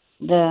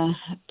 the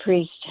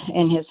priest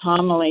in his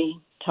homily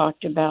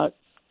talked about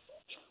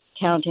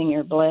counting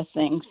your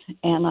blessings,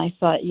 and I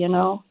thought,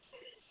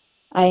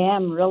 I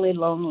am really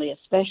lonely,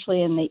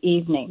 especially in the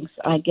evenings.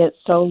 I get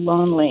so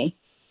lonely.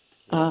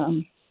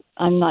 I'm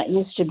not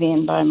used to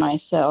being by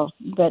myself,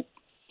 but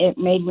it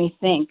made me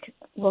think,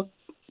 well,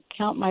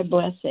 count my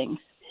blessings.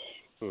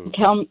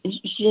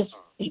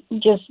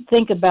 Just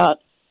think about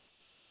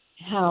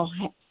how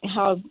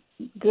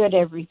good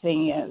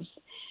everything is.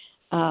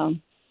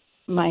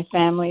 My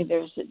family,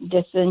 there's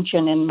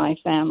dissension in my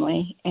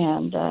family,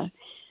 and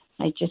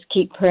I just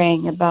keep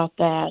praying about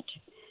that.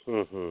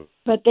 Mm-hmm.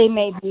 But they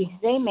may be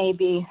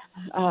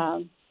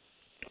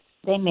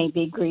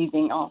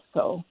grieving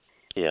also.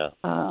 Yeah.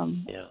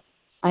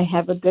 I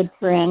have a good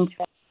friend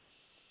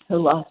who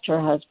lost her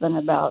husband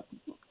about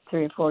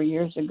 3 or 4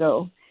 years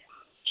ago.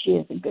 She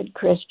is a good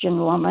Christian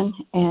woman,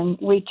 and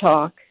we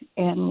talk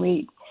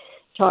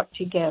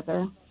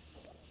together.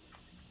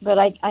 But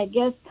I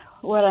guess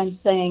what I'm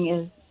saying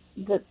is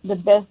that the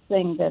best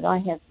thing that I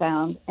have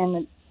found,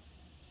 and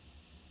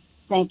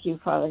thank you,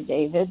 Father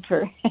David,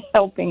 for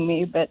helping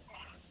me, but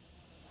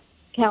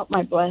count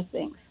my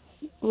blessings.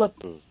 Look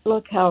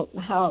how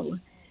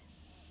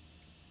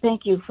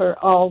thank you for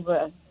all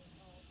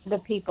the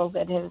people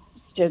that have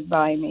stood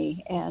by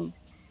me, and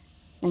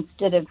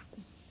instead of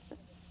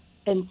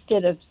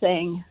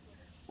saying,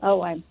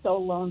 oh, I'm so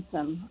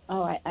lonesome,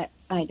 oh,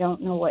 I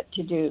don't know what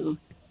to do,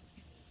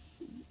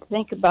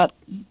 think about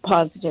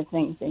positive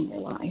things in your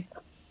life.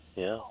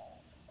 Yeah.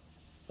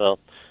 Well,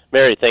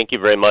 Mary, thank you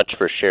very much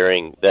for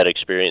sharing that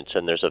experience.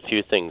 And there's a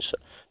few things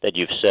that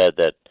you've said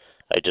that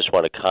I just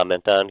want to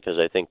comment on because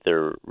I think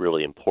they're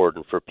really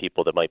important for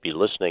people that might be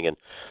listening. And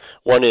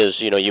one is,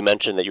 you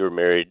mentioned that you were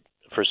married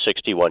for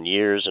 61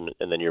 years,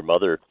 and then your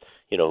mother,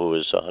 who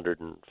was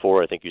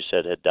 104, I think you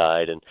said, had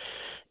died, and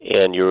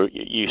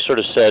you sort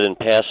of said in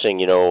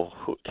passing,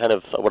 kind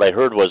of what I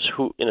heard was,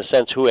 who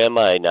am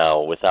I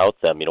now without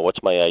them?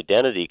 What's my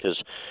identity?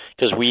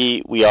 Because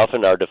we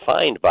often are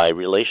defined by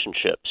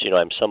relationships.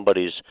 I'm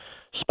somebody's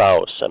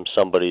spouse, I'm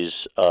somebody's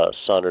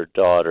son or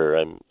daughter,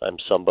 I'm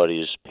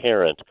somebody's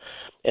parent,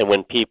 and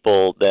when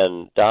people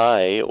then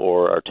die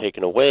or are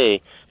taken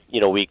away,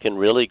 we can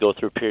really go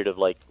through a period of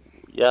like,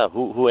 yeah,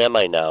 who am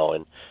I now,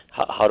 and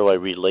how do I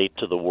relate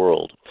to the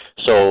world?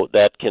 So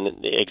that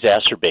can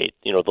exacerbate,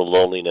 the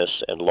loneliness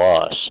and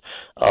loss.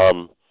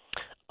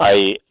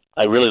 I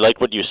really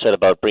like what you said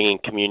about bringing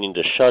communion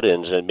to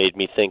shut-ins, and it made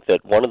me think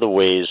that one of the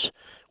ways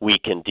we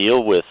can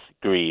deal with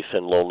grief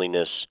and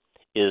loneliness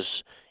is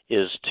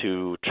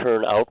to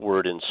turn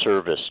outward in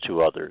service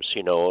to others,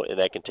 and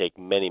that can take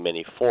many,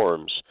 many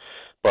forms.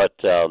 But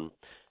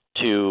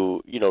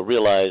to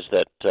realize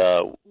that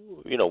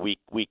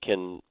we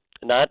can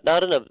not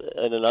in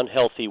an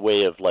unhealthy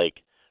way of like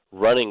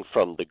running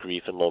from the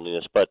grief and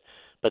loneliness, but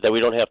that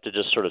we don't have to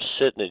just sort of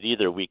sit in it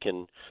either. We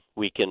can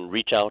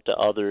reach out to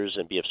others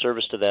and be of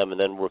service to them, and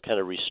then we're kind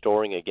of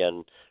restoring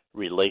again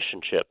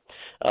relationship.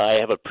 I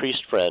have a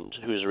priest friend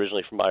who's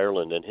originally from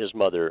Ireland, and his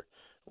mother,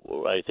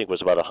 I think,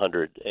 was about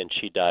 100, and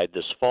she died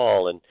this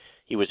fall, and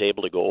he was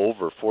able to go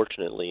over,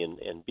 fortunately,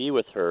 and be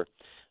with her.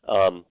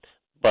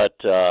 But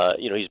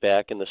he's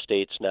back in the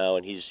States now,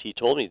 and he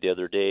told me the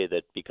other day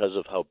that because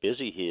of how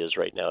busy he is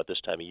right now at this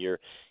time of year,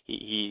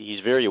 he's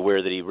very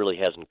aware that he really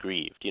hasn't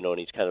grieved, and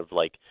he's kind of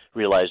like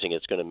realizing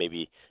it's going to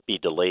maybe be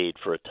delayed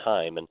for a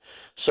time. And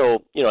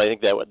so, I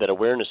think that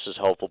awareness is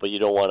helpful, but you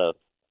don't want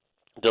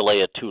to delay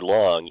it too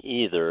long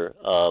either.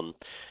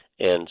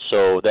 And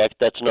so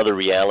that's another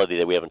reality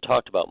that we haven't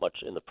talked about much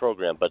in the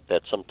program, but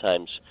that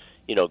sometimes,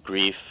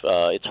 grief,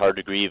 it's hard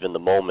to grieve in the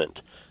moment.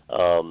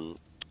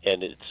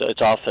 And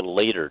it's often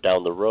later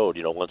down the road,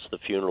 once the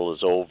funeral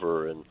is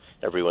over and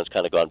everyone's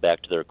kind of gone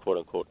back to their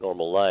quote-unquote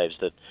normal lives,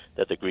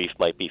 that the grief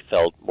might be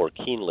felt more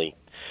keenly.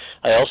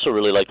 I also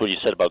really like what you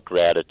said about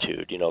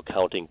gratitude,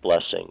 counting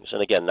blessings.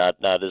 And again, not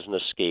as an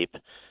escape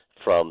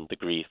from the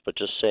grief, but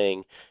just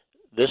saying,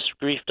 this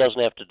grief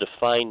doesn't have to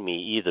define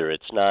me either.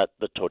 It's not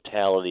the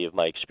totality of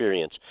my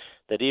experience.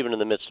 That even in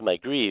the midst of my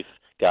grief,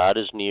 God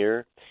is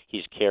near.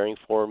 He's caring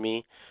for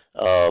me.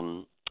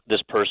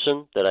 this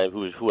person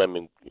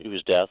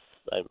whose death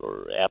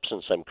or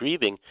absence I'm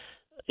grieving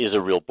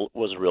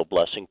was a real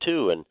blessing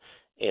too, and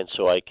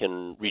so I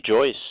can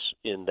rejoice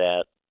in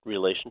that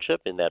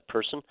relationship, in that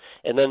person,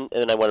 and then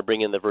I want to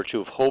bring in the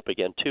virtue of hope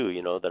again too.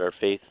 That our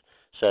faith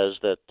says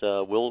that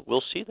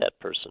we'll see that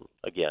person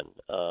again.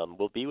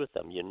 We'll be with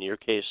them. In your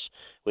case,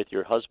 with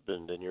your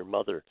husband and your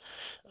mother.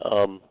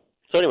 So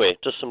anyway,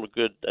 just some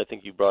good. I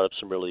think you brought up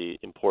some really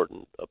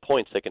important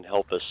points that can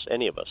help us,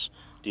 any of us,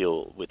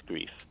 deal with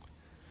grief.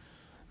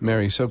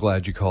 Mary, so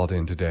glad you called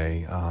in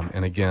today.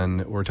 And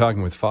again, we're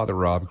talking with Father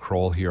Rob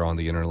Kroll here on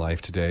The Inner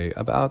Life today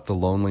about the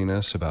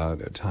loneliness,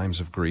 about times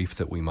of grief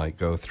that we might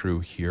go through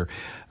here,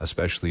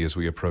 especially as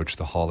we approach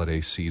the holiday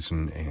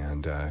season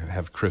and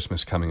have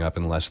Christmas coming up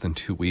in less than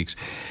 2 weeks.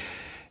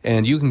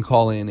 And you can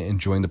call in and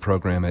join the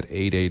program at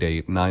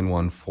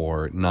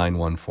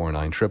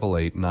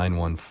 888-914-9149,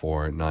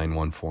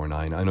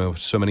 888-914-9149. I know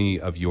so many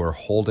of you are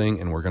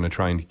holding, and we're going to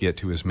try and get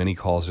to as many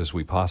calls as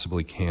we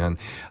possibly can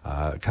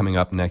coming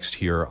up next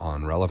here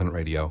on Relevant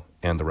Radio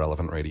and the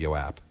Relevant Radio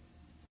app.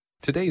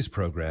 Today's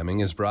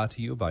programming is brought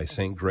to you by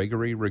St.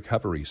 Gregory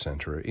Recovery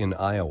Center in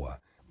Iowa.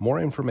 More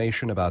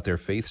information about their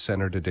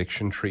faith-centered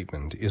addiction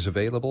treatment is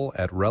available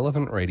at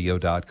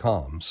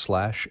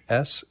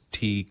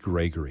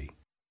relevantradio.com/stgregory.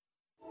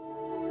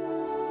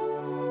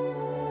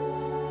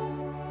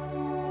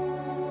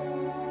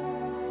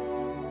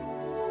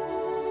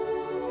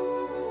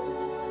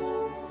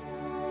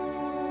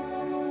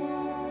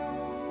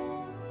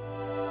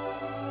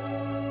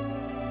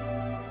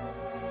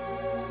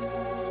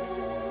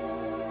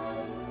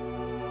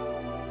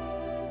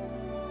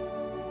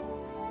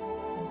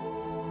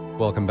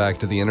 Welcome back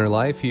to The Inner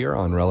Life here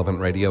on Relevant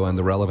Radio and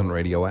the Relevant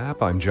Radio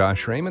app. I'm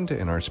Josh Raymond,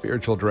 and our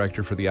spiritual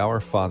director for the hour,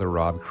 Father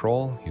Rob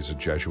Kroll. He's a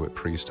Jesuit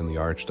priest in the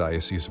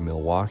Archdiocese of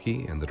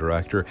Milwaukee and the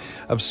director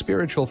of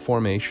spiritual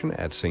formation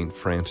at St.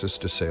 Francis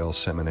de Sales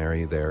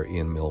Seminary there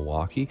in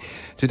Milwaukee.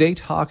 Today,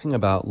 talking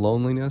about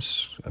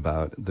loneliness,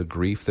 about the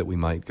grief that we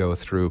might go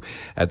through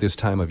at this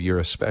time of year,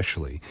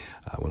 especially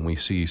when we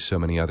see so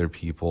many other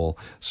people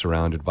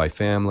surrounded by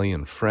family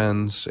and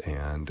friends,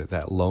 and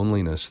that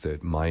loneliness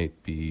that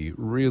might be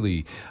really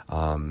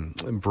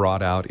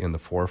brought out in the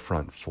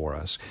forefront for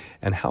us.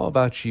 And how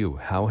about you?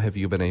 How have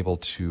you been able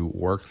to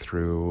work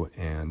through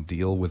and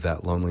deal with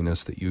that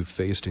loneliness that you've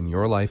faced in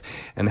your life?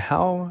 And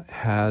how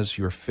has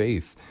your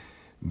faith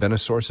been a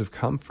source of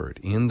comfort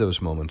in those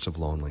moments of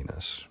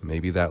loneliness?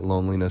 Maybe that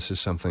loneliness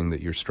is something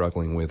that you're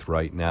struggling with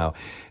right now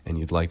and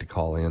you'd like to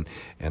call in.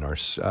 And our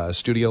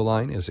studio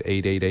line is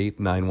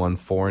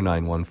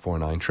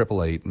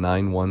 888-914-9149,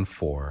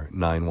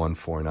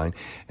 888-914-9149.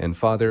 And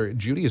Father,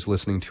 Judy is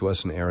listening to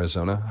us in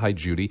Arizona. Hi,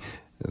 Judy.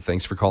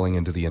 Thanks for calling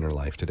into The Inner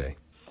Life today.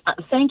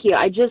 Thank you.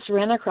 I just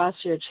ran across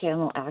your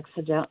channel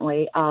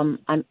accidentally. I'm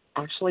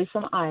actually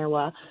from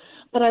Iowa,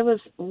 but I was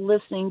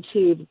listening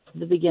to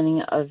the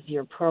beginning of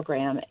your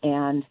program,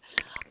 and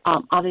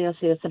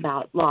obviously it's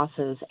about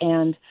losses.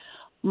 And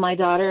my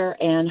daughter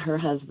and her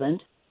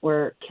husband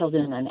were killed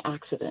in an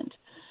accident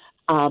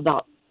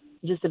about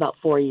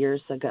 4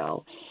 years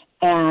ago.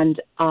 And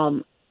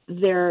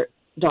their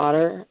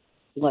daughter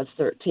was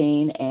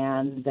 13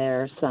 and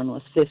their son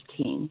was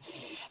 15.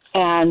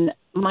 And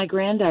my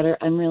granddaughter,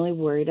 I'm really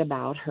worried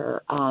about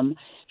her.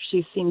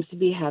 She seems to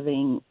be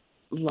having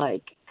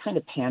kind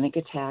of panic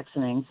attacks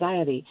and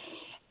anxiety.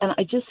 And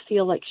I just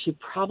feel like she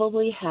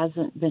probably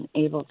hasn't been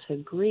able to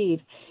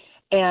grieve.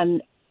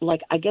 And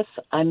I guess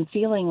I'm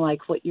feeling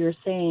like what you're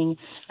saying,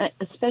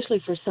 especially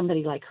for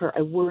somebody like her,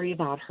 I worry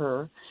about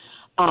her.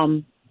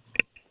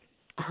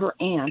 Her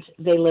aunt,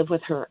 they live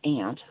with her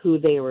aunt, who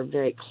they were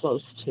very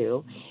close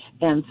to.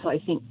 And so I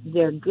think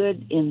they're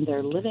good in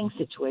their living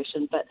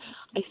situation. But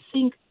I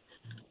think,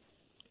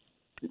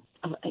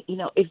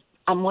 if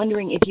I'm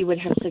wondering if you would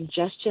have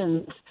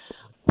suggestions,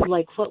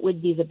 what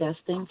would be the best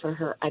thing for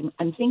her.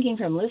 I'm thinking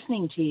from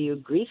listening to you,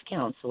 grief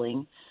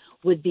counseling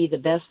would be the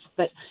best.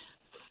 But,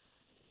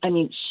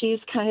 she's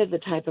kind of the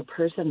type of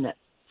person that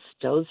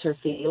stows her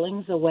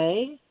feelings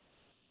away.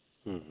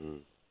 Mm-hmm.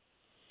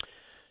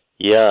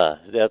 Yeah,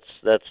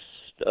 that's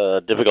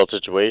a difficult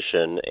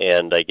situation,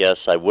 and I guess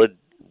I would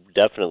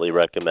definitely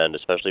recommend,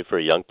 especially for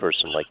a young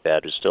person like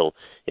that who's still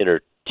in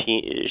her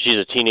she's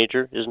a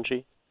teenager, isn't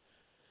she?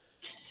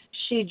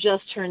 She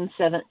just turned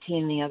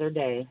 17 the other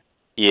day.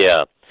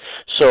 Yeah.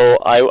 So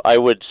I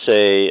would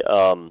say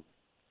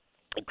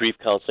grief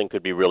counseling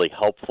could be really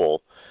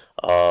helpful.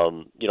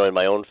 In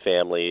my own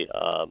family,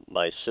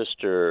 my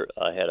sister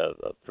had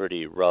a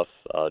pretty rough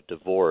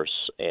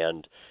divorce,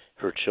 and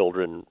her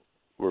children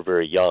were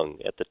very young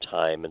at the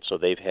time, and so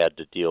they've had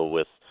to deal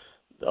with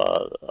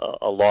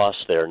a loss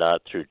there,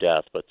 not through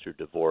death, but through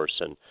divorce.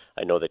 And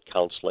I know that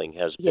counseling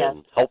has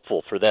been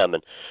helpful for them,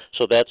 and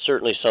so that's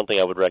certainly something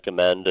I would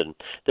recommend. And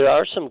there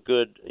are some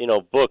good,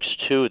 books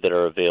too that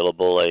are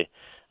available. I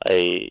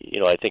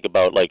think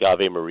about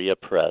Ave Maria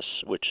Press,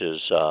 which is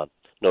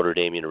Notre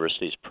Dame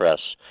University's press.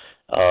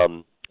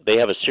 They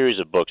have a series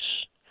of books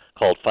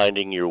called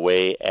Finding Your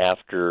Way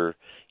After,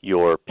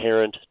 your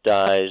parent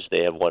dies.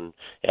 They have one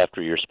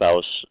after your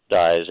spouse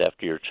dies,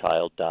 after your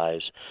child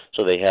dies.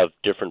 So they have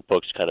different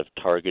books kind of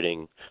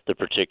targeting the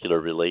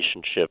particular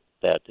relationship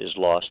that is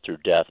lost through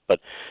death. But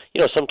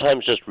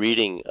sometimes just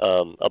reading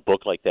a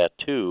book like that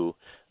too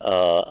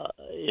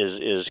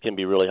can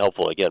be really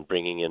helpful. Again,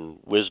 bringing in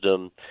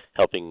wisdom,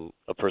 helping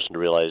a person to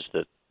realize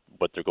that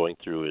what they're going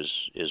through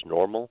is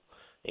normal.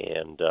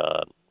 And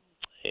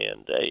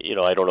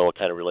I don't know what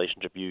kind of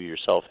relationship you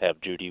yourself have,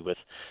 Judy, with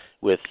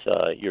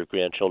your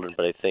grandchildren,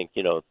 but I think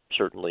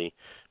certainly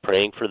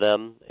praying for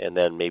them, and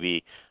then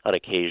maybe on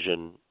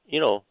occasion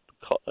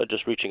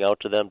just reaching out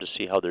to them to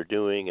see how they're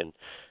doing, and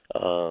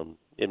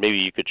maybe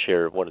you could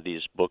share one of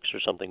these books or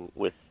something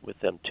with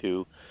them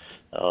too.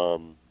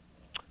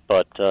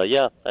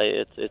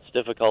 It's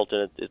difficult,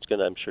 and it's going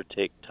to, I'm sure,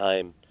 take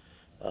time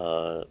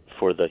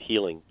for the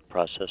healing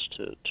process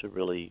to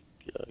really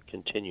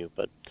continue.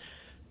 But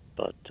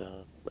I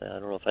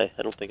don't know if I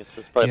don't think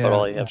that's probably about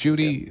all I have.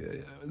 Judy,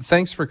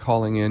 thanks for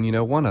calling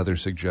in. One other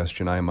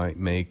suggestion I might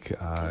make,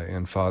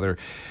 and Father,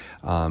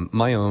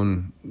 my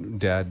own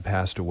dad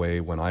passed away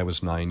when I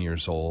was 9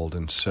 years old,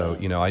 and so,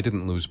 I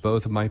didn't lose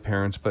both of my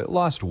parents, but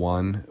lost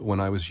one when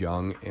I was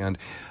young. And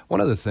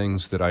one of the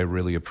things that I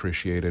really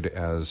appreciated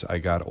as I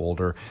got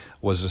older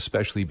was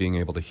especially being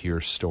able to hear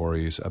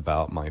stories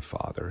about my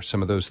father.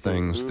 Some of those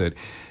things that,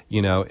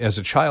 as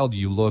a child,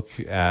 you look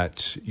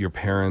at your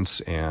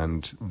parents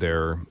and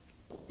they're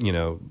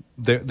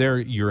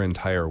your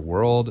entire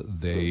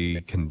world.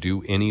 They can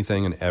do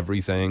anything and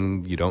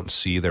everything. You don't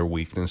see their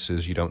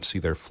weaknesses. You don't see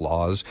their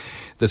flaws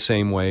the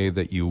same way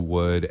that you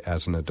would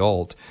as an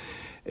adult.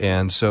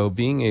 And so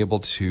being able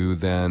to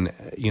then,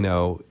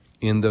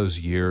 in those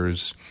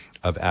years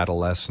of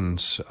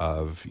adolescence,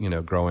 of,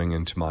 growing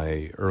into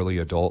my early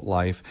adult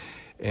life,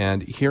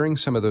 and hearing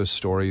some of those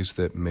stories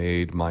that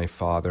made my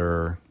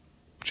father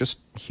just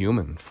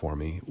human for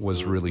me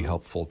was really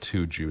helpful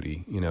too,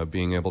 Judy.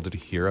 Being able to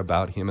hear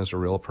about him as a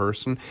real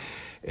person,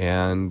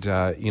 and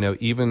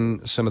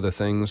even some of the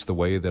things, the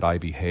way that I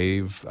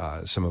behave,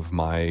 some of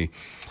my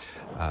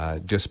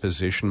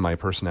disposition, my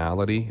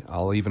personality.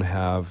 I'll even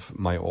have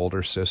my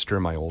older sister,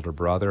 my older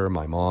brother,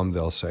 my mom,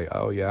 they'll say,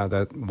 oh yeah,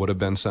 that would have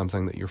been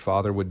something that your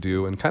father would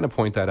do, and kind of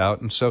point that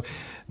out. And so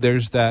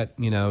there's that,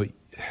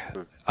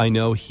 I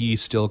know he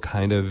still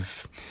kind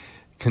of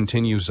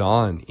continues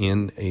on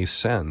in a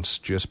sense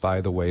just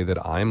by the way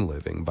that I'm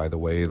living, by the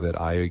way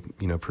that I,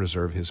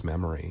 preserve his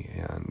memory,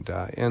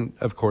 and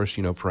of course,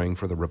 praying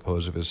for the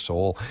repose of his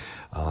soul.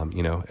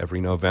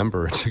 Every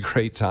November, it's a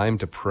great time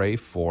to pray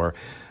for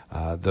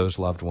those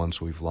loved ones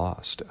we've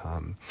lost.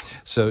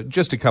 So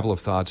just a couple of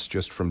thoughts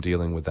just from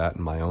dealing with that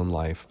in my own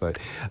life. But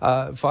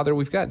Father,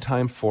 we've got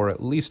time for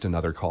at least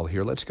another call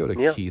here. Let's go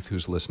to Keith,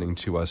 who's listening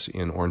to us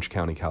in Orange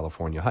County,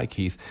 California. Hi,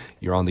 Keith.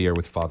 You're on the air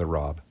with Father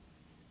Rob.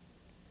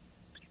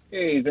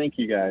 Hey, thank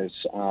you, guys.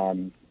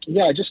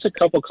 Just a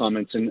couple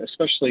comments, and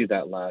especially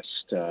that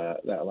last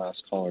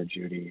caller,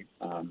 Judy.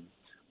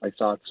 My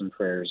thoughts and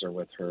prayers are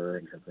with her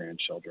and her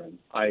grandchildren.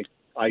 I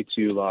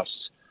too lost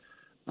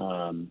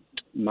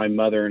my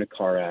mother in a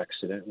car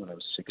accident when I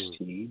was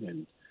 16,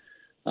 and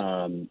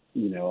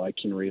I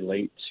can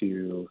relate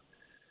to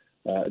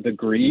the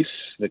grief,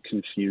 the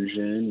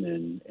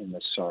confusion, and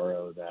the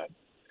sorrow that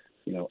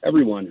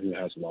everyone who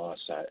has loss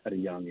at a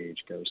young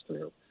age goes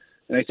through.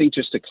 And I think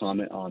just to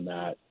comment on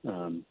that,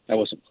 I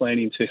wasn't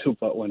planning to,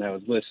 but when I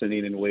was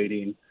listening and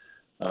waiting,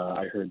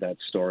 I heard that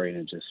story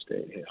and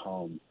it hit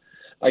home.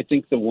 I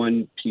think the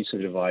one piece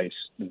of advice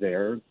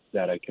there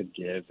that I could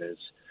give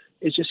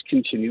is just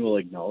continual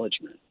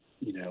acknowledgement,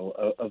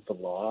 of the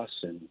loss,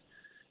 and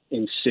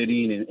in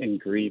sitting and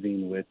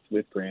grieving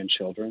with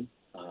grandchildren,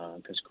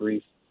 because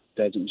grief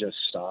doesn't just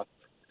stop,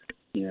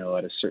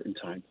 at a certain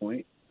time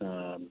point.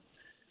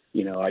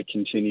 I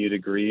continue to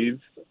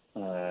grieve,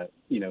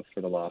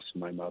 for the loss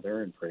of my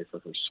mother, and pray for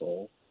her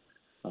soul,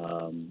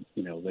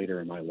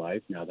 later in my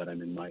life, now that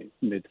I'm in my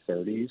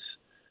mid-30s.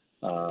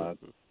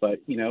 But,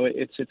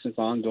 it's an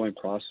ongoing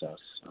process.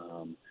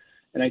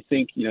 And I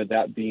think,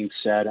 that being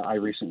said, I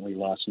recently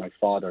lost my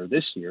father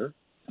this year.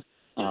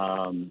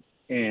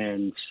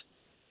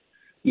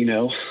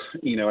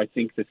 I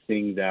think the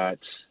thing that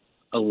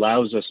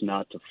allows us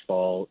not to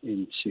fall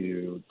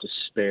into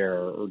despair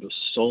or to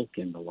sulk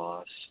in the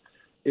loss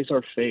is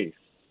our faith,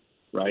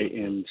 right?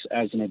 And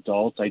as an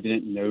adult, I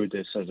didn't know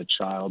this as a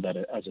child, as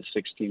a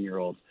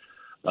 16-year-old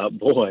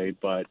boy,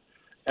 but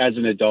as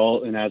an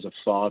adult and as a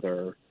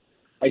father,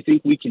 I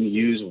think we can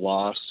use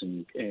loss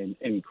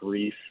and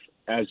grief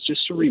as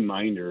just a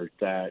reminder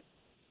that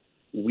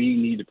we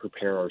need to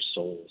prepare our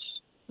souls,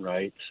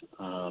 right?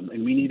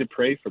 And we need to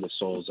pray for the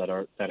souls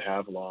that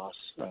have lost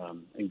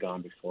and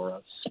gone before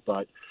us.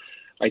 But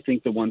I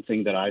think the one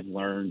thing that I've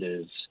learned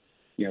is,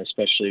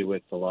 especially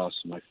with the loss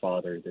of my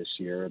father this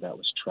year, that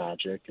was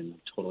tragic and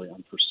totally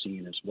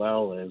unforeseen as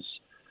well, is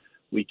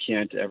we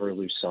can't ever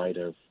lose sight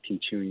of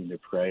continuing to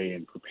pray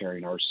and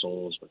preparing our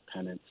souls with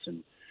penance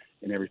and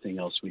everything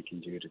else we can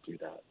do to do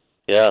that.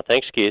 Yeah,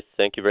 thanks, Keith.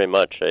 Thank you very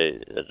much.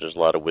 There's a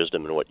lot of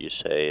wisdom in what you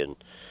say, and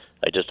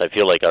I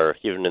feel like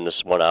even in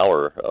this 1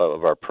 hour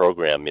of our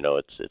program,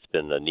 it's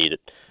been a needed,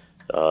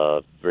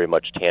 very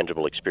much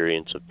tangible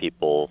experience of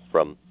people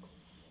from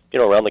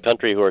around the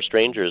country who are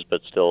strangers,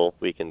 but still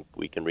we can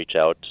reach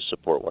out to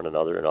support one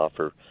another and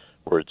offer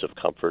words of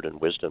comfort and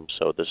wisdom.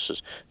 So this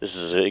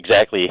is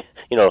exactly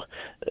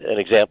an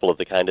example of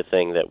the kind of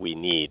thing that we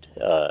need,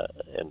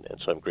 and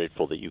so I'm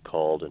grateful that you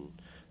called and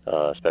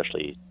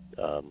especially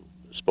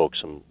spoke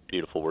some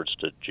beautiful words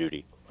to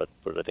Judy. But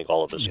I think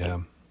all of us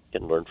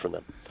can learn from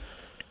them.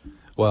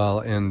 Well,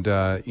 and,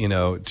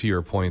 to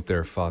your point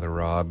there, Father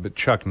Rob,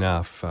 Chuck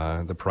Neff,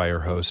 the prior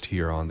host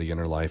here on The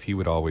Inner Life, he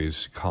would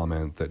always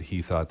comment that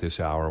he thought this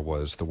hour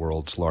was the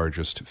world's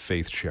largest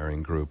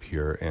faith-sharing group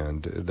here,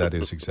 and that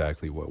is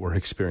exactly what we're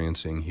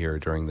experiencing here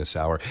during this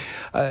hour.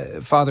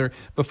 Father,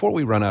 before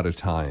we run out of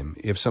time,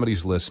 if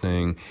somebody's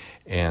listening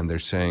and they're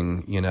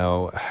saying,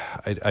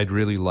 I'd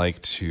really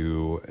like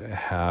to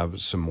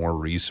have some more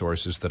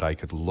resources that I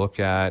could look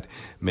at,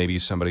 maybe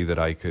somebody that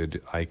I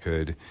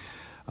could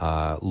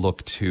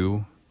look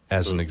to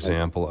as an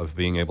example of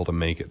being able to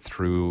make it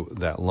through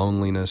that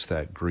loneliness,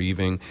 that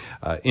grieving.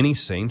 Any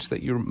saints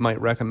that you might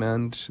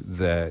recommend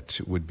that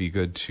would be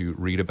good to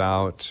read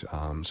about,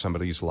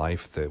 somebody's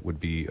life that would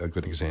be a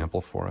good example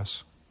for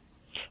us?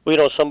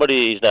 Well,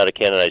 somebody, he's not a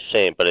canonized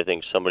saint, but I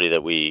think somebody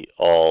that we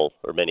all,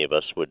 or many of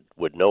us,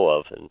 would know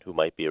of and who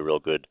might be a real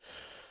good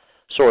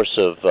source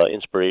of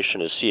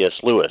inspiration is C.S.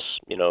 Lewis.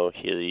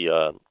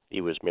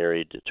 He was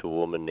married to a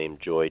woman named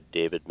Joy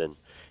Davidman,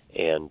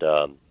 and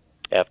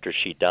after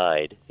she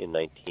died in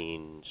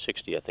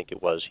 1960, I think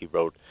it was, he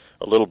wrote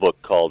a little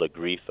book called A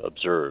Grief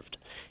Observed,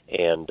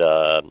 and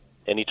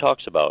he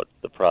talks about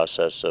the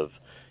process of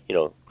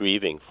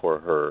grieving for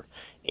her,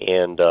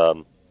 and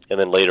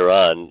then later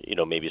on,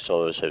 maybe some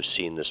of us have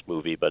seen this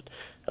movie, but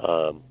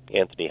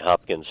Anthony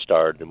Hopkins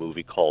starred in a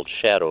movie called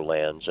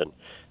Shadowlands, and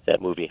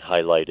that movie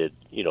highlighted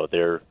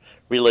their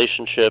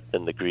relationship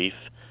and the grief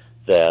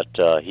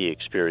that he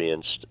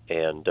experienced,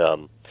 and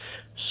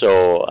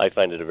so I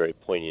find it a very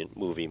poignant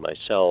movie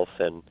myself,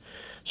 and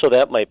so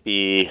that might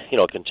be,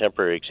 a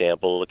contemporary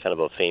example, kind of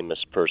a famous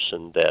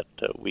person that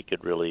we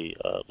could really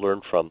learn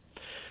from.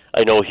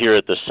 I know here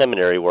at the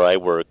seminary where I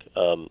work,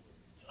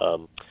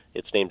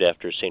 it's named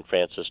after St.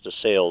 Francis de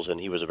Sales, and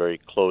he was a very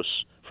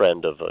close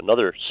friend of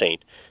another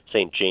saint,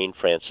 St. Jane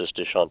Francis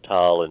de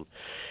Chantal, and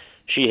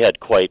she had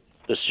quite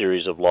the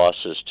series of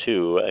losses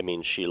too. I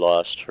mean, she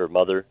lost her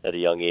mother at a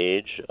young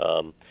age,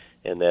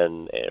 and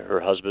then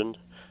her husband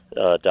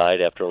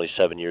died after only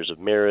 7 years of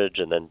marriage,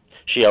 and then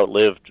she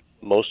outlived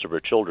most of her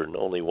children.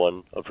 Only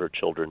one of her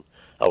children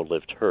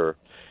outlived her.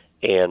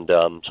 And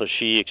so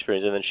she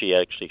experienced, and then she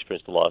actually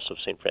experienced the loss of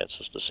St.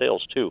 Francis de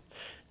Sales too,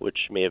 which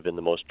may have been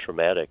the most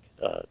traumatic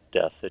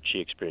death that she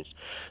experienced.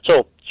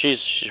 So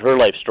her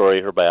life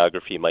story, her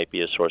biography might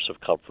be a source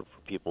of comfort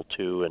for people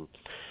too. And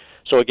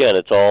so again,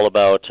 it's all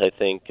about, I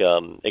think,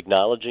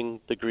 acknowledging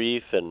the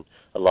grief and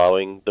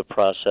allowing the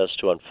process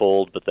to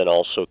unfold, but then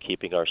also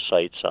keeping our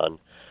sights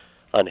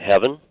on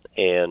heaven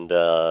and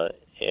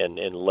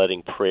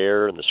letting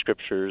prayer and the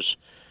scriptures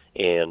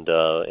and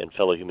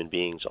fellow human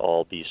beings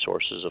all be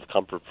sources of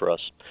comfort for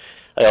us.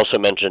 I also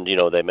mentioned,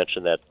 they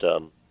mentioned that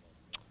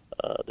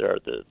there are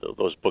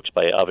those books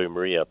by Ave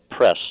Maria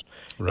Press,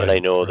 right, and I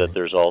know that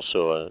there's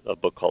also a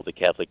book called The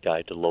Catholic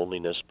Guide to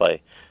Loneliness by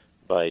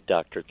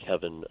Dr.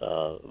 Kevin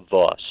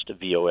Vost,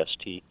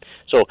 V-O-S-T.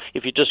 So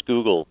if you just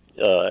Google,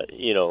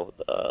 the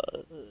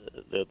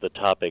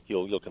topic,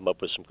 you'll come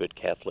up with some good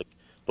Catholic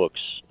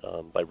books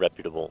by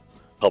reputable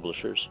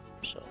publishers.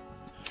 So.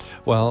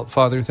 Well,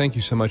 Father, thank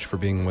you so much for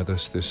being with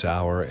us this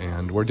hour,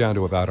 and we're down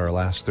to about our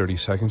last 30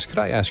 seconds. Could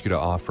I ask you to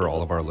offer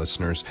all of our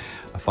listeners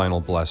a final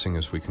blessing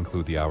as we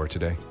conclude the hour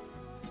today?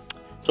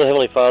 So,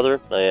 Heavenly Father,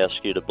 I ask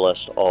you to bless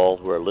all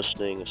who are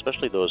listening,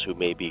 especially those who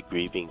may be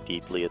grieving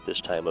deeply at this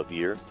time of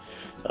year.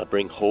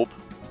 Bring hope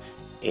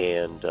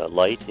and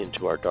light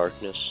into our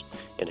darkness,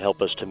 and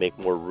help us to make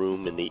more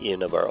room in the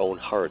inn of our own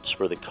hearts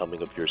for the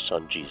coming of your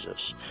Son, Jesus.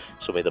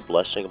 So may the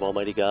blessing of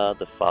Almighty God,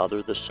 the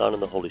Father, the Son,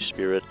 and the Holy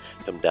Spirit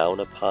come down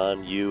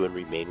upon you and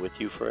remain with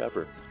you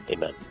forever.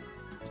 Amen.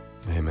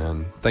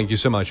 Amen. Thank you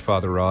so much,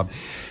 Father Rob.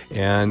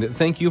 And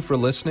thank you for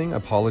listening.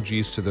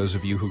 Apologies to those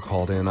of you who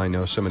called in. I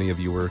know so many of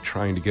you were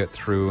trying to get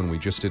through, and we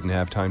just didn't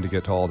have time to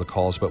get to all the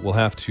calls, but we'll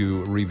have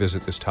to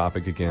revisit this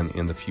topic again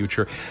in the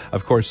future.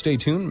 Of course, stay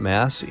tuned.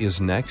 Mass is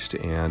next,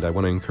 and I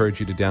want to encourage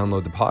you to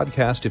download the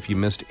podcast. If you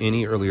missed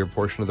any earlier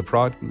portion of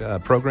the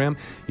program,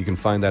 you can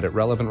find that at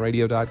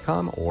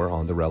relevantradio.com or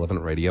on the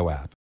Relevant Radio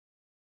app.